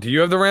 Oh, do you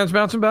have the Rams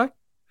bouncing back?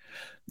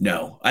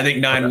 No, I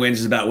think 9 wins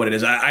is about what it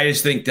is. I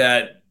just think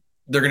that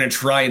they're going to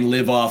try and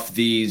live off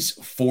these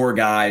 4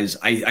 guys.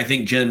 I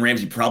think Jalen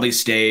Ramsey probably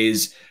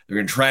stays. They're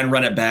going to try and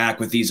run it back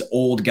with these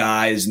old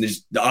guys, and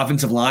the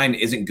offensive line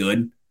isn't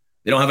good.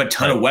 They don't have a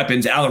ton of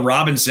weapons. Allen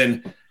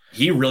Robinson,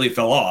 he really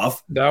fell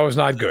off. That was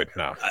not good,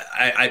 no.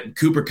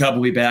 Cooper Kupp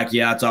will be back.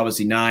 Yeah, it's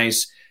obviously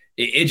nice.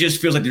 It just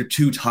feels like they're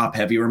too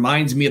top-heavy. It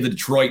reminds me of the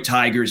Detroit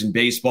Tigers in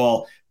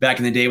baseball back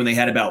in the day when they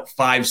had about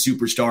 5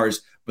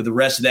 superstars, but the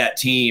rest of that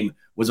team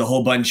was a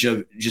whole bunch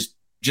of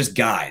just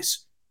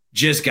guys.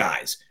 Just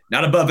guys.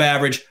 Not above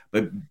average,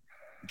 but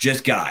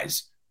just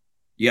guys.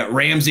 You got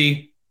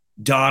Ramsey,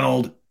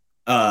 Donald,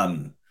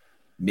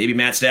 maybe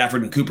Matt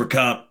Stafford and Cooper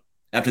Kupp.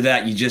 After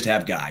that, you just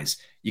have guys.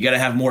 You got to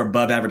have more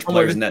above average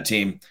players in that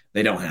team.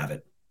 They don't have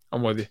it.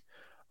 I'm with you.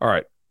 All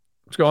right.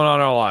 What's going on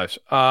in our lives?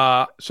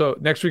 So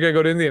next week I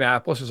go to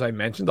Indianapolis. As I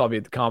mentioned, I'll be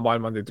at the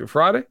Combine Monday through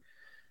Friday.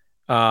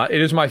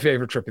 It is my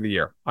favorite trip of the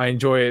year. I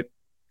enjoy it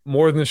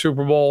more than the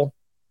Super Bowl.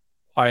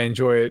 I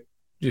enjoy it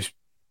just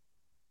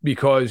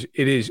because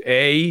it is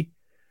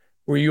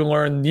where you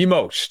learn the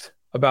most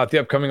about the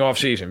upcoming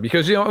offseason.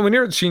 Because, when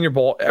you're at the Senior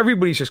Bowl,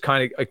 everybody's just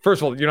kind of like,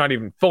 first of all, you're not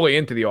even fully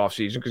into the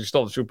offseason because you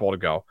still have the Super Bowl to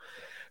go.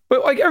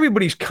 But like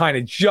everybody's kind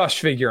of just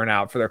figuring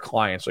out for their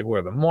clients, like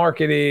where the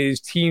market is.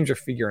 Teams are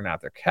figuring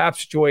out their cap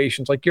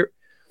situations. Like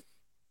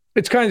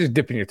it's kind of just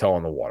dipping your toe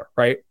in the water,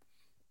 right?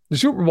 The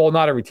Super Bowl,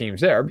 not every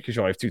team's there because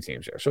you only have 2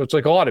 teams there. So it's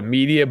like a lot of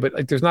media, but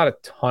like there's not a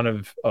ton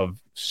of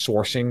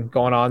sourcing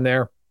going on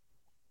there.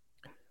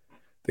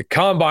 The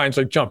Combine's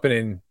like jumping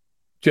in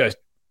just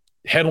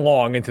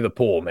headlong into the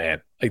pool,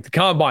 man. Like the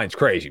Combine's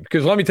crazy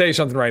because let me tell you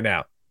something right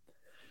now.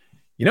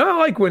 You know how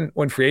like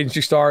when free agency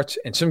starts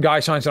and some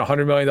guy signs a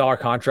 $100 million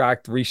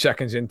contract 3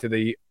 seconds into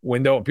the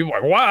window and people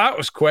are like, wow, that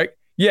was quick.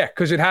 Yeah,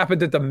 because it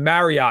happened at the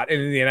Marriott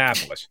in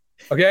Indianapolis.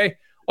 Okay?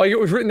 Like it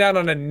was written down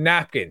on a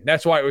napkin.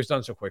 That's why it was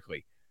done so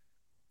quickly.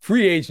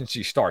 Free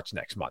agency starts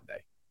next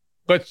Monday.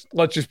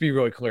 Let's just be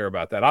really clear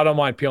about that. I don't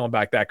mind peeling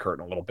back that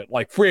curtain a little bit.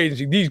 Like free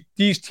agency,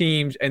 these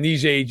teams and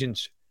these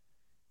agents,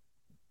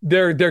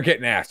 they're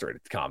getting after it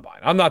at the Combine.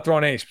 I'm not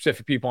throwing any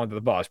specific people under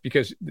the bus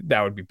because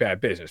that would be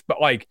bad business.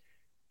 But like,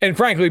 and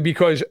frankly,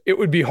 because it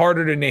would be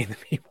harder to name the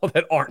people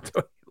that aren't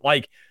doing it.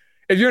 Like,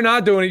 if you're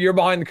not doing it, you're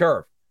behind the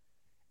curve.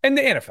 And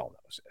the NFL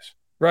knows this,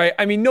 right?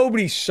 I mean,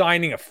 nobody's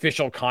signing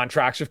official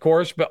contracts, of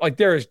course, but like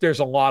there's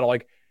a lot of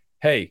like,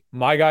 hey,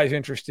 my guy's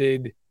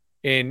interested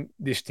in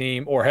this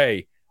team, or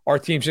hey, our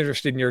team's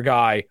interested in your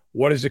guy.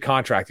 What is the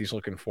contract he's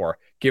looking for?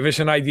 Give us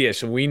an idea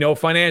so we know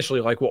financially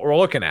like what we're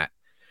looking at.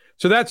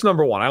 So that's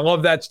number one. I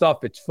love that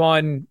stuff. It's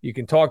fun. You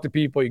can talk to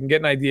people. You can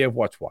get an idea of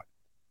what's what.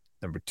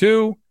 Number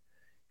 2,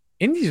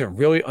 Indy's a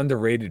really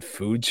underrated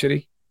food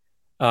city.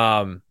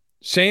 St.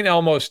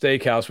 Elmo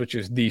Steakhouse, which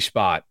is the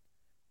spot.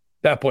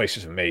 That place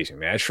is amazing,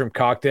 man. Shrimp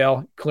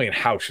cocktail, clean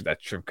house with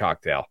that shrimp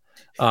cocktail.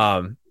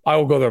 I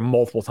will go there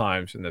multiple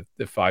times in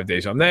the 5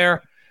 days I'm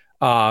there.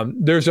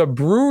 There's a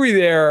brewery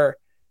there,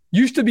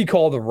 used to be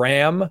called the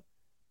Ram,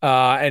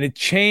 and it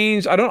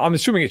changed. I'm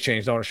assuming it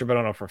changed ownership. I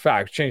don't know for a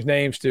fact. It changed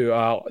names to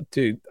I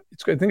think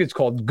it's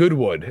called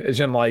Goodwood,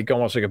 as in like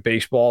almost like a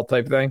baseball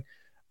type thing.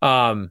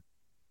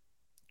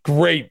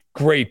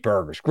 Great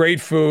burgers, great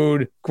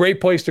food,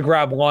 great place to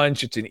grab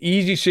lunch. It's an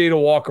easy city to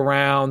walk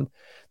around.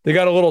 They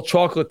got a little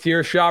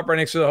chocolatier shop right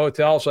next to the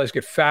hotel, so I just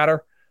get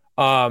fatter.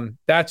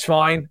 That's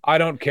fine. I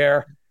don't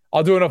care.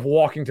 I'll do enough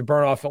walking to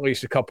burn off at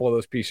least a couple of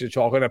those pieces of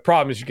chocolate. The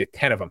problem is you get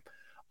 10 of them.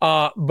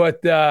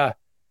 But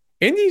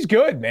Indy's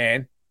good,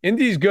 man.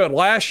 Indy's good.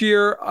 Last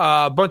year,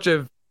 a bunch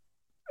of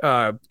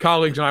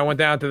colleagues and I went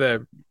down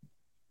to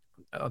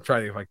I'll try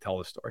to think if I can tell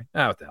this story.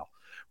 What the hell?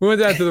 We went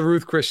down to the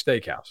Ruth Chris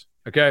Steakhouse,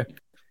 okay?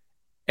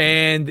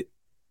 And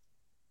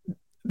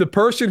the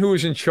person who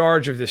was in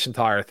charge of this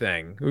entire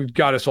thing, who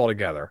got us all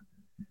together,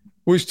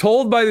 was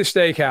told by the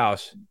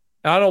steakhouse,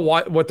 I don't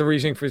know what the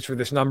reasoning for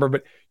this number,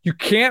 but you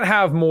can't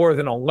have more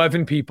than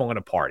 11 people in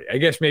a party. I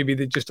guess maybe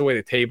just the way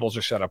the tables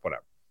are set up,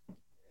 whatever.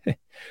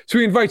 So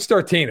he invites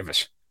 13 of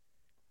us.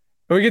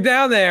 And we get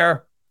down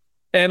there,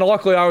 and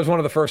luckily I was one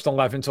of the first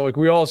 11, so like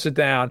we all sit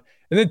down,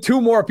 and then 2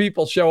 more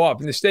people show up,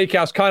 and the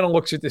steakhouse kind of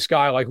looks at this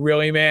guy like,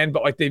 really, man?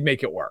 But like they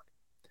make it work.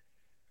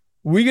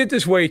 We get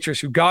this waitress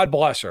who, God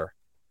bless her,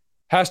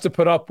 has to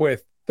put up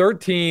with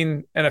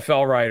 13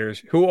 NFL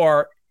writers who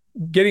are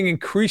getting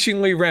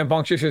increasingly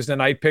rambunctious as the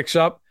night picks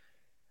up.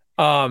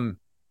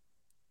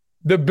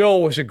 The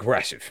bill was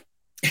aggressive.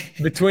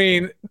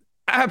 Between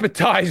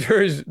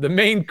appetizers, the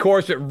main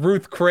course at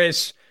Ruth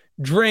Chris,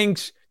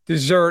 drinks,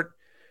 dessert.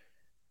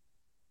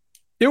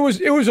 It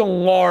was a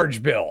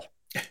large bill.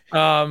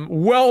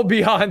 Well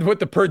beyond what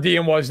the per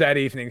diem was that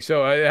evening.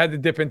 So I had to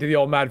dip into the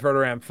old Matt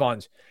Verderame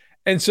funds.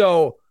 And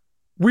so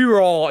we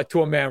were all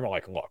to a man, we're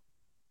like, look,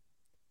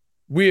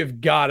 we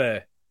have got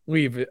to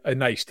leave a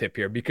nice tip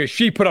here because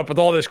she put up with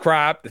all this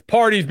crap. The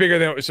party's bigger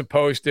than it was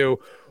supposed to.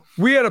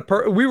 We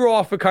were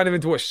off kind of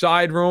into a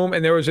side room,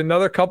 and there was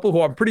another couple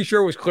who I'm pretty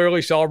sure was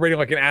clearly celebrating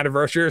like an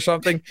anniversary or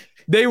something.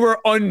 They were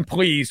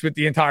unpleased with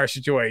the entire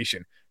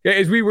situation.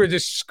 As we were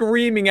just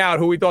screaming out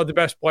who we thought the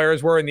best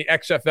players were in the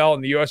XFL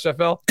and the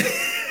USFL.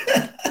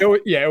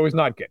 It was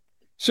not good.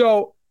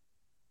 So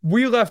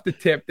we left the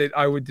tip that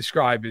I would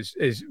describe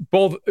as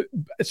both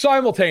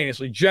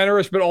simultaneously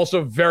generous, but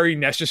also very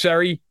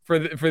necessary for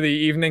the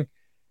evening.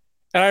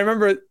 And I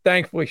remember,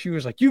 thankfully, she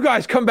was like, you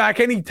guys come back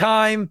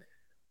anytime.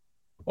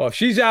 Well, if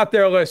she's out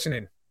there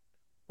listening,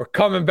 we're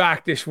coming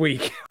back this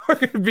week. We're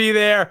going to be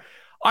there.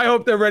 I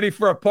hope they're ready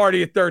for a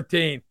party at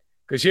 13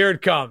 because here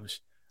it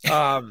comes.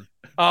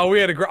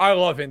 I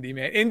love Indy,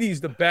 man. Indy's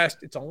the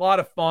best. It's a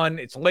lot of fun.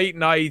 It's late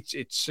nights.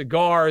 It's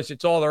cigars.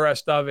 It's all the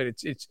rest of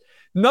it. It's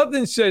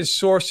nothing says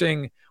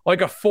sourcing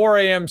like a 4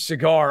 a.m.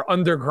 cigar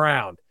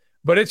underground,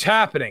 but it's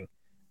happening.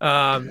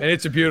 And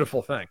it's a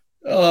beautiful thing.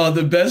 Oh,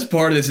 the best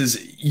part of this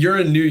is you're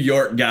a New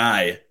York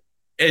guy.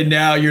 And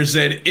now you're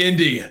saying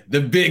Indy,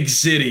 the big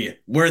city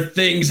where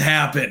things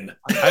happen.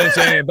 I didn't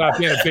say anything about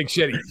being a big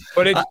city,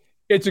 but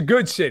it's a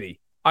good city.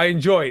 I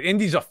enjoy it.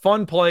 Indy's a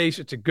fun place.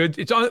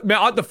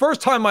 The first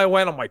time I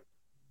went, I'm like,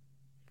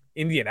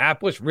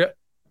 Indianapolis,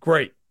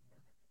 great.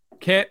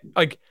 I'm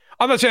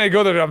not saying I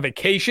go there on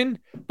vacation,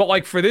 but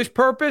like for this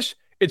purpose,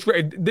 it's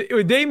great.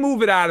 They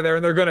move it out of there,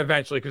 and they're going to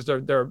eventually because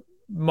they're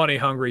money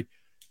hungry.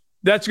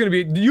 That's going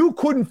to be. You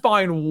couldn't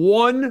find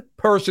one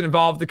person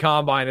involved in the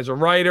combine as a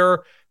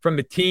writer from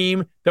the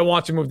team that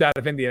wants to move out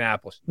of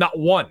Indianapolis. Not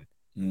one.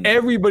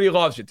 Everybody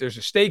loves it. There's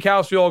a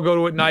steakhouse we all go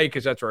to at night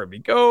because that's where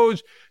everybody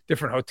goes.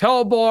 Different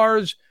hotel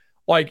bars,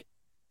 like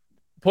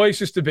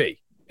places to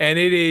be. And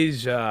it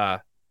is, they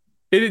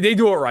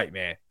do it right,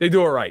 man. They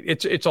do it right.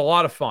 It's a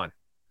lot of fun.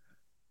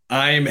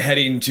 I'm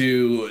heading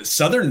to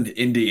Southern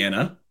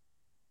Indiana,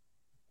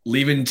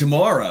 leaving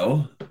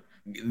tomorrow,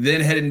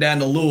 then heading down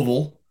to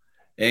Louisville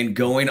and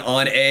going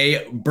on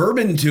a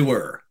bourbon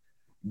tour.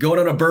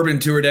 Going on a bourbon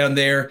tour down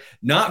there,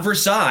 not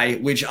Versailles,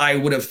 which I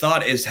would have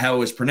thought is how it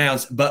was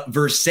pronounced, but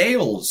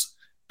Versailles.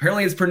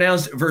 Apparently it's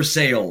pronounced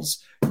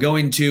Versailles.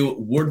 Going to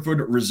Woodford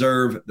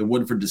Reserve, the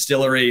Woodford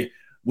Distillery.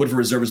 Woodford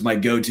Reserve is my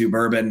go-to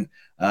bourbon.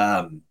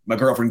 My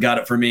girlfriend got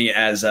it for me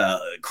as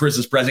a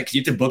Christmas present because you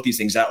have to book these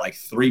things out like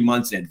 3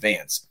 months in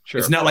advance. Sure.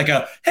 It's not like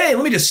hey,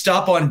 let me just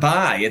stop on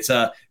by. It's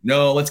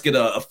no, let's get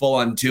a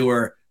full-on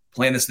tour,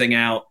 plan this thing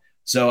out.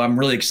 So I'm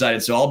really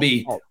excited. So I'll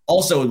be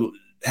also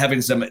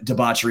having some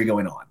debauchery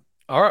going on.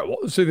 All right.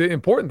 Well, so the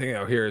important thing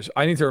out here is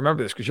I need to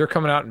remember this because you're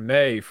coming out in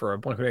May for a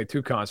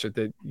Blink-182 concert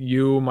that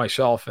you,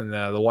 myself, and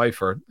the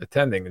wife are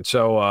attending. And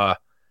so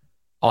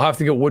I'll have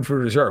to get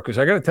Woodford Reserve because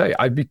I got to tell you,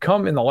 I've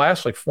become in the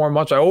last 4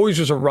 months, I always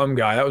was a rum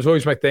guy. That was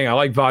always my thing. I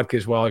like vodka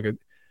as well. I could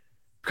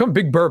become a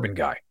big bourbon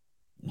guy.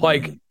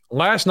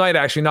 Last night,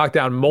 I actually knocked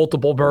down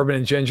multiple bourbon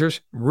and gingers.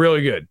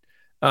 Really good.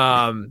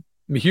 I'm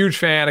a huge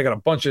fan. I got a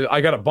bunch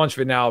of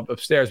it now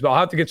upstairs, but I'll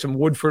have to get some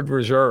Woodford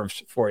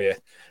Reserves for you.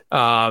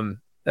 And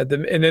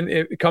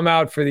then come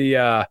out for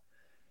the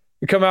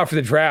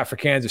draft for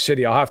Kansas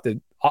City.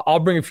 I'll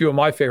bring a few of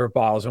my favorite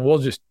bottles, and we'll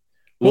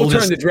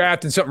turn the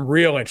draft into something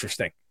real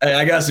interesting.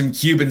 I got some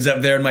Cubans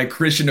up there in my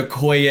Christian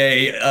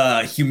Okoye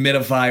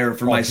humidifier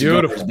for my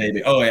cigars,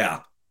 baby. Oh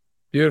yeah,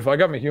 beautiful. I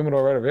got my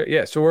humidor right over here.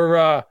 Yeah, so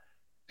we're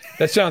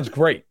that sounds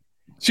great.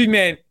 See,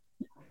 man,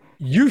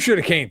 you should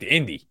have came to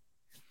Indy.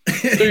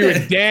 So you're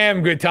a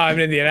damn good time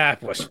in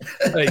Indianapolis.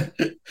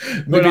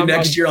 Maybe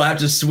next year I'll have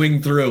to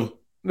swing through.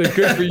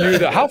 Good for you.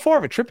 How far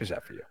of a trip is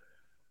that for you?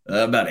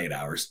 About 8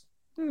 hours.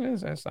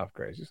 That's not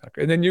crazy. It's not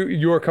crazy. And then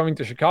you are coming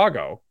to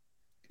Chicago.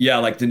 Yeah,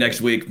 like the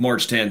next week,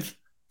 March 10th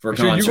for a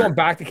concert. You going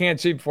back to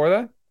Kansas City before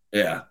that?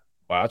 Yeah.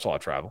 Wow, that's a lot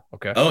of travel.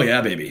 Okay. Oh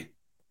yeah, baby.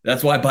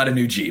 That's why I bought a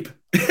new Jeep.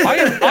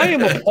 I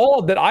am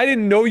appalled that I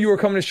didn't know you were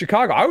coming to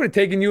Chicago. I would have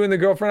taken you and the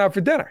girlfriend out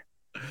for dinner.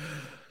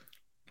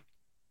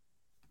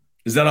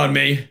 Is that on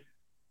me?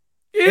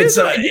 What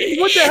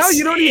the hell?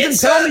 You don't even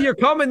tell me you're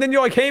coming. Then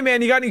you're like, hey,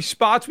 man, you got any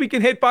spots we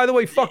can hit? By the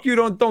way, fuck you.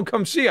 Don't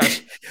come see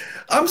us.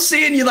 I'm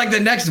seeing you like the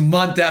next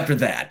month after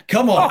that.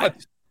 Come on.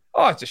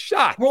 It's a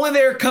shot. We're only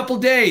there a couple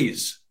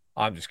days.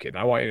 I'm just kidding.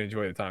 I want you to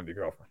enjoy the time with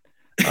your girlfriend.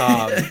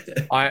 I'll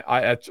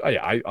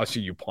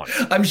see you punch.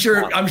 I'm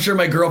sure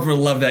my girlfriend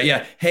will love that.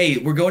 Yeah. Hey,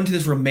 we're going to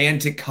this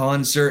romantic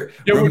concert,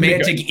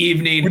 romantic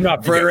evening.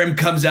 Verderame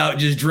comes out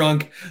just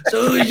drunk.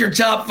 So who's your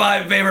top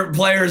 5 favorite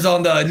players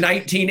on the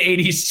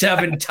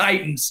 1987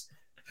 Titans?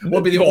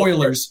 We'll be the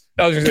Oilers.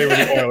 I was going to say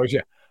we're the Oilers.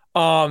 Yeah.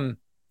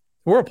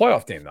 We're a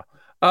playoff team though.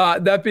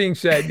 That being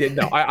said,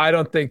 no, I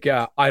don't think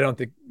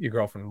your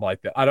girlfriend would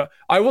like that.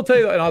 I will tell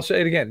you, and I'll say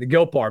it again, the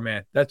Guilt Bar,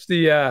 man. That's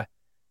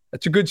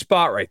That's a good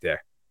spot right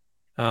there.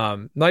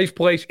 Nice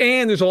place.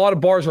 And there's a lot of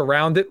bars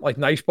around it, like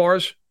nice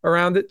bars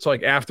around it. So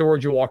like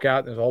afterwards you walk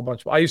out, there's a whole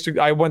bunch.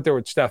 I went there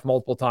with Steph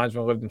multiple times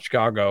when I lived in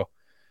Chicago.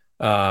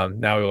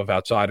 Now we live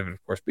outside of it,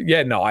 of course. But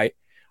yeah, no, I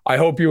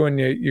hope you and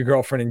your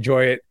girlfriend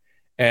enjoy it.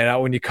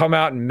 And when you come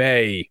out in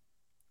May,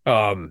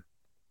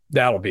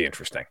 that'll be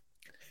interesting.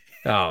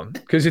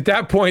 Because at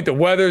that point, the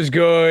weather's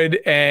good.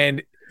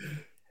 And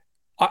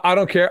I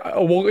don't care.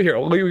 Well, here,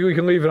 we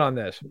can leave it on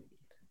this.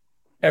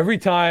 Every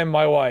time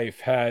my wife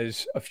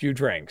has a few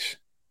drinks,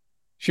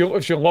 she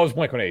loves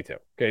Blink-182.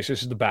 Okay, so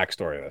this is the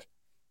backstory of this.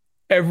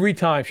 Every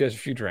time she has a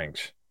few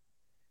drinks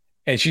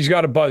and she's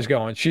got a buzz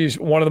going, she's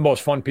one of the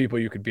most fun people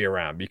you could be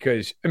around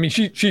because, I mean,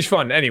 she's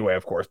fun anyway,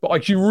 of course, but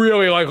like she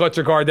really like lets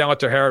her guard down,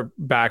 lets her hair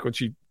back when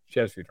she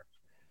has a few drinks.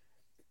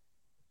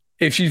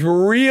 If she's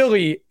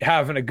really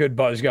having a good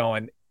buzz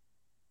going,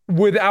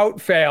 without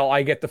fail,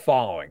 I get the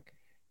following.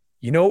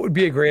 You know, it would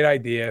be a great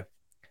idea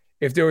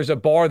if there was a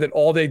bar that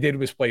all they did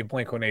was play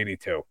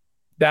Blink-182.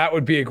 That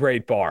would be a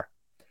great bar.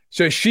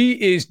 So she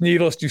is,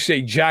 needless to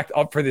say, jacked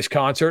up for this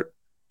concert.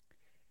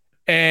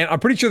 And I'm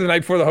pretty sure the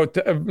night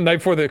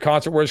before the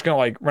concert, we're just going to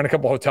like rent a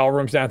couple hotel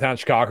rooms downtown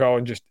Chicago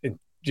and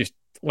just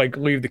like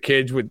leave the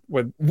kids with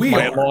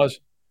my in-laws.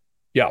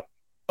 Yeah.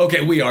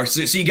 Okay, we are.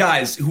 So you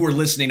guys who are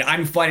listening,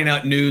 I'm finding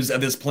out news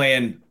of this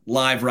plan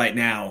live right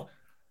now.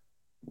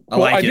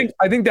 I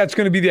think that's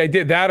going to be the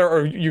idea. That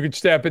or you could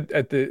stay up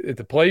at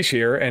the place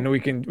here, and we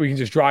can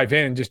just drive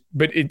in and just.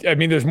 But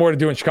there's more to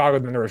do in Chicago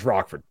than there is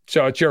Rockford,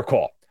 so it's your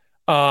call.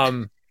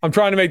 I'm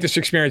trying to make this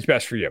experience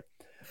best for you.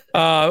 It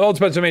all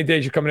depends on how many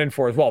days you're coming in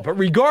for as well. But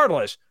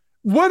regardless,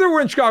 whether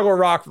we're in Chicago or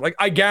Rockford, like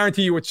I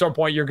guarantee you, at some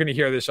point you're going to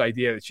hear this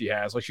idea that she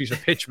has. Like she's a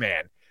pitch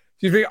man.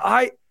 She's like,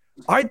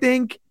 I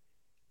think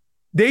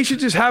they should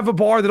just have a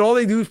bar that all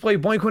they do is play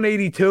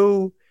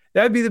Blink-182.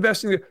 That'd be the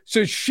best thing.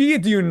 So she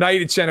at the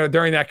United Center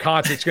during that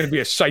concert is going to be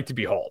a sight to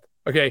behold.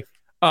 Okay.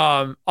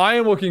 I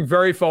am looking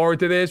very forward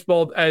to this,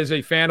 both as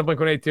a fan of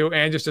Blink-182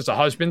 and just as a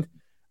husband.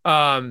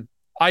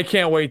 I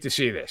can't wait to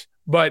see this.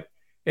 But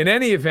in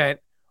any event,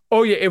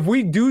 if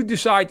we do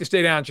decide to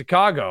stay down in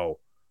Chicago,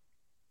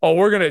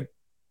 we're gonna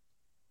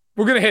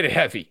hit it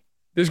heavy.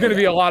 There's going to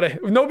be a lot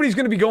of nobody's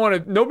going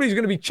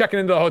to be checking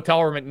into the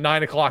hotel room at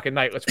 9:00 at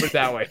night. Let's put it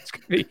that way. It's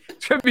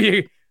going to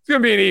be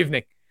an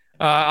evening.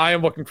 I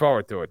am looking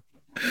forward to it.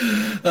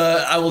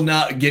 I will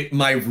not get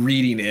my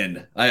reading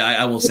in.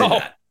 I will say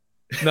that.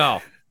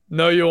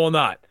 No, you will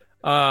not.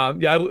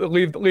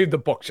 Leave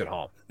the books at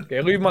home.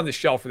 Okay, leave them on the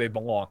shelf where they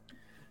belong.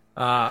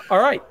 All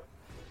right,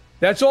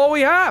 that's all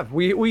we have.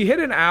 We hit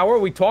an hour.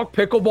 We talked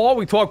pickleball.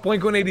 We talked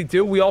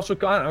Blink-182. We also we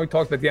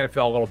talked about the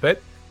NFL a little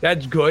bit.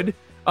 That's good.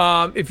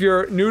 If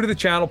you're new to the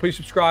channel, please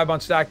subscribe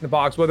on Stacking the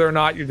Box, whether or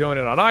not you're doing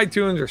it on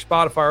iTunes or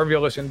Spotify, wherever you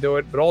listen to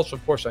it, but also,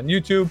 of course, on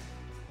YouTube.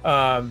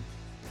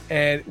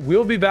 And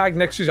we'll be back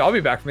next Tuesday. I'll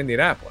be back from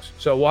Indianapolis,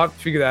 so we'll have to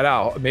figure that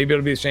out. Maybe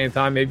it'll be the same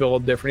time, maybe a little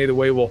different. Either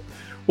way, we'll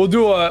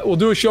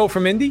do a show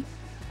from Indy,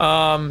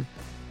 and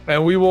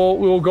we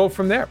will go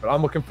from there. But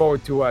I'm looking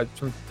forward to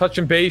some touch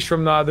and base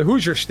from the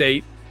Hoosier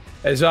State,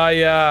 as I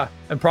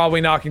am probably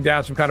knocking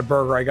down some kind of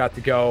burger I got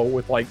to go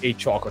with like 8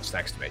 chocolates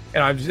next to me.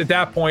 And I'm just, at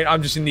that point,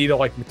 I'm just in need of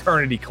like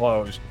maternity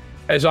clothes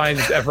as I am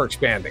just ever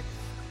expanding.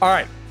 All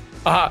right,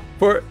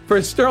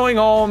 for Sterling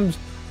Holmes,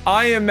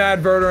 I am Matt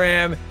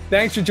Verderame.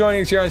 Thanks for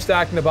joining us here on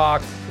Stacking the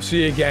Box. We'll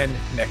see you again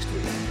next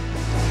week.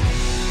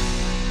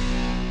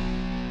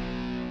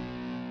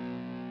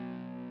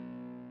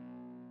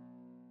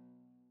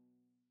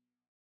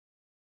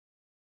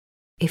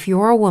 If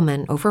you're a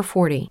woman over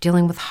 40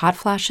 dealing with hot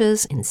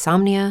flashes,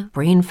 insomnia,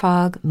 brain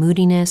fog,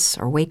 moodiness,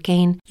 or weight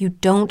gain, you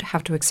don't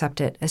have to accept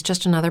it as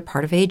just another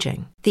part of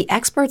aging. The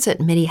experts at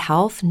MIDI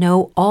Health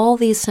know all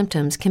these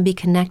symptoms can be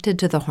connected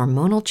to the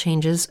hormonal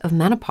changes of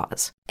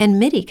menopause. And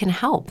MIDI can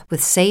help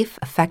with safe,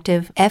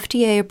 effective,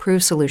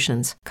 FDA-approved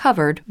solutions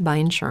covered by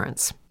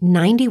insurance.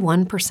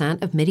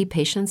 91% of MIDI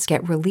patients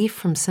get relief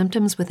from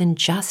symptoms within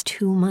just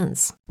 2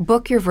 months.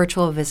 Book your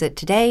virtual visit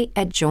today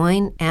at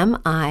joinmidi.com.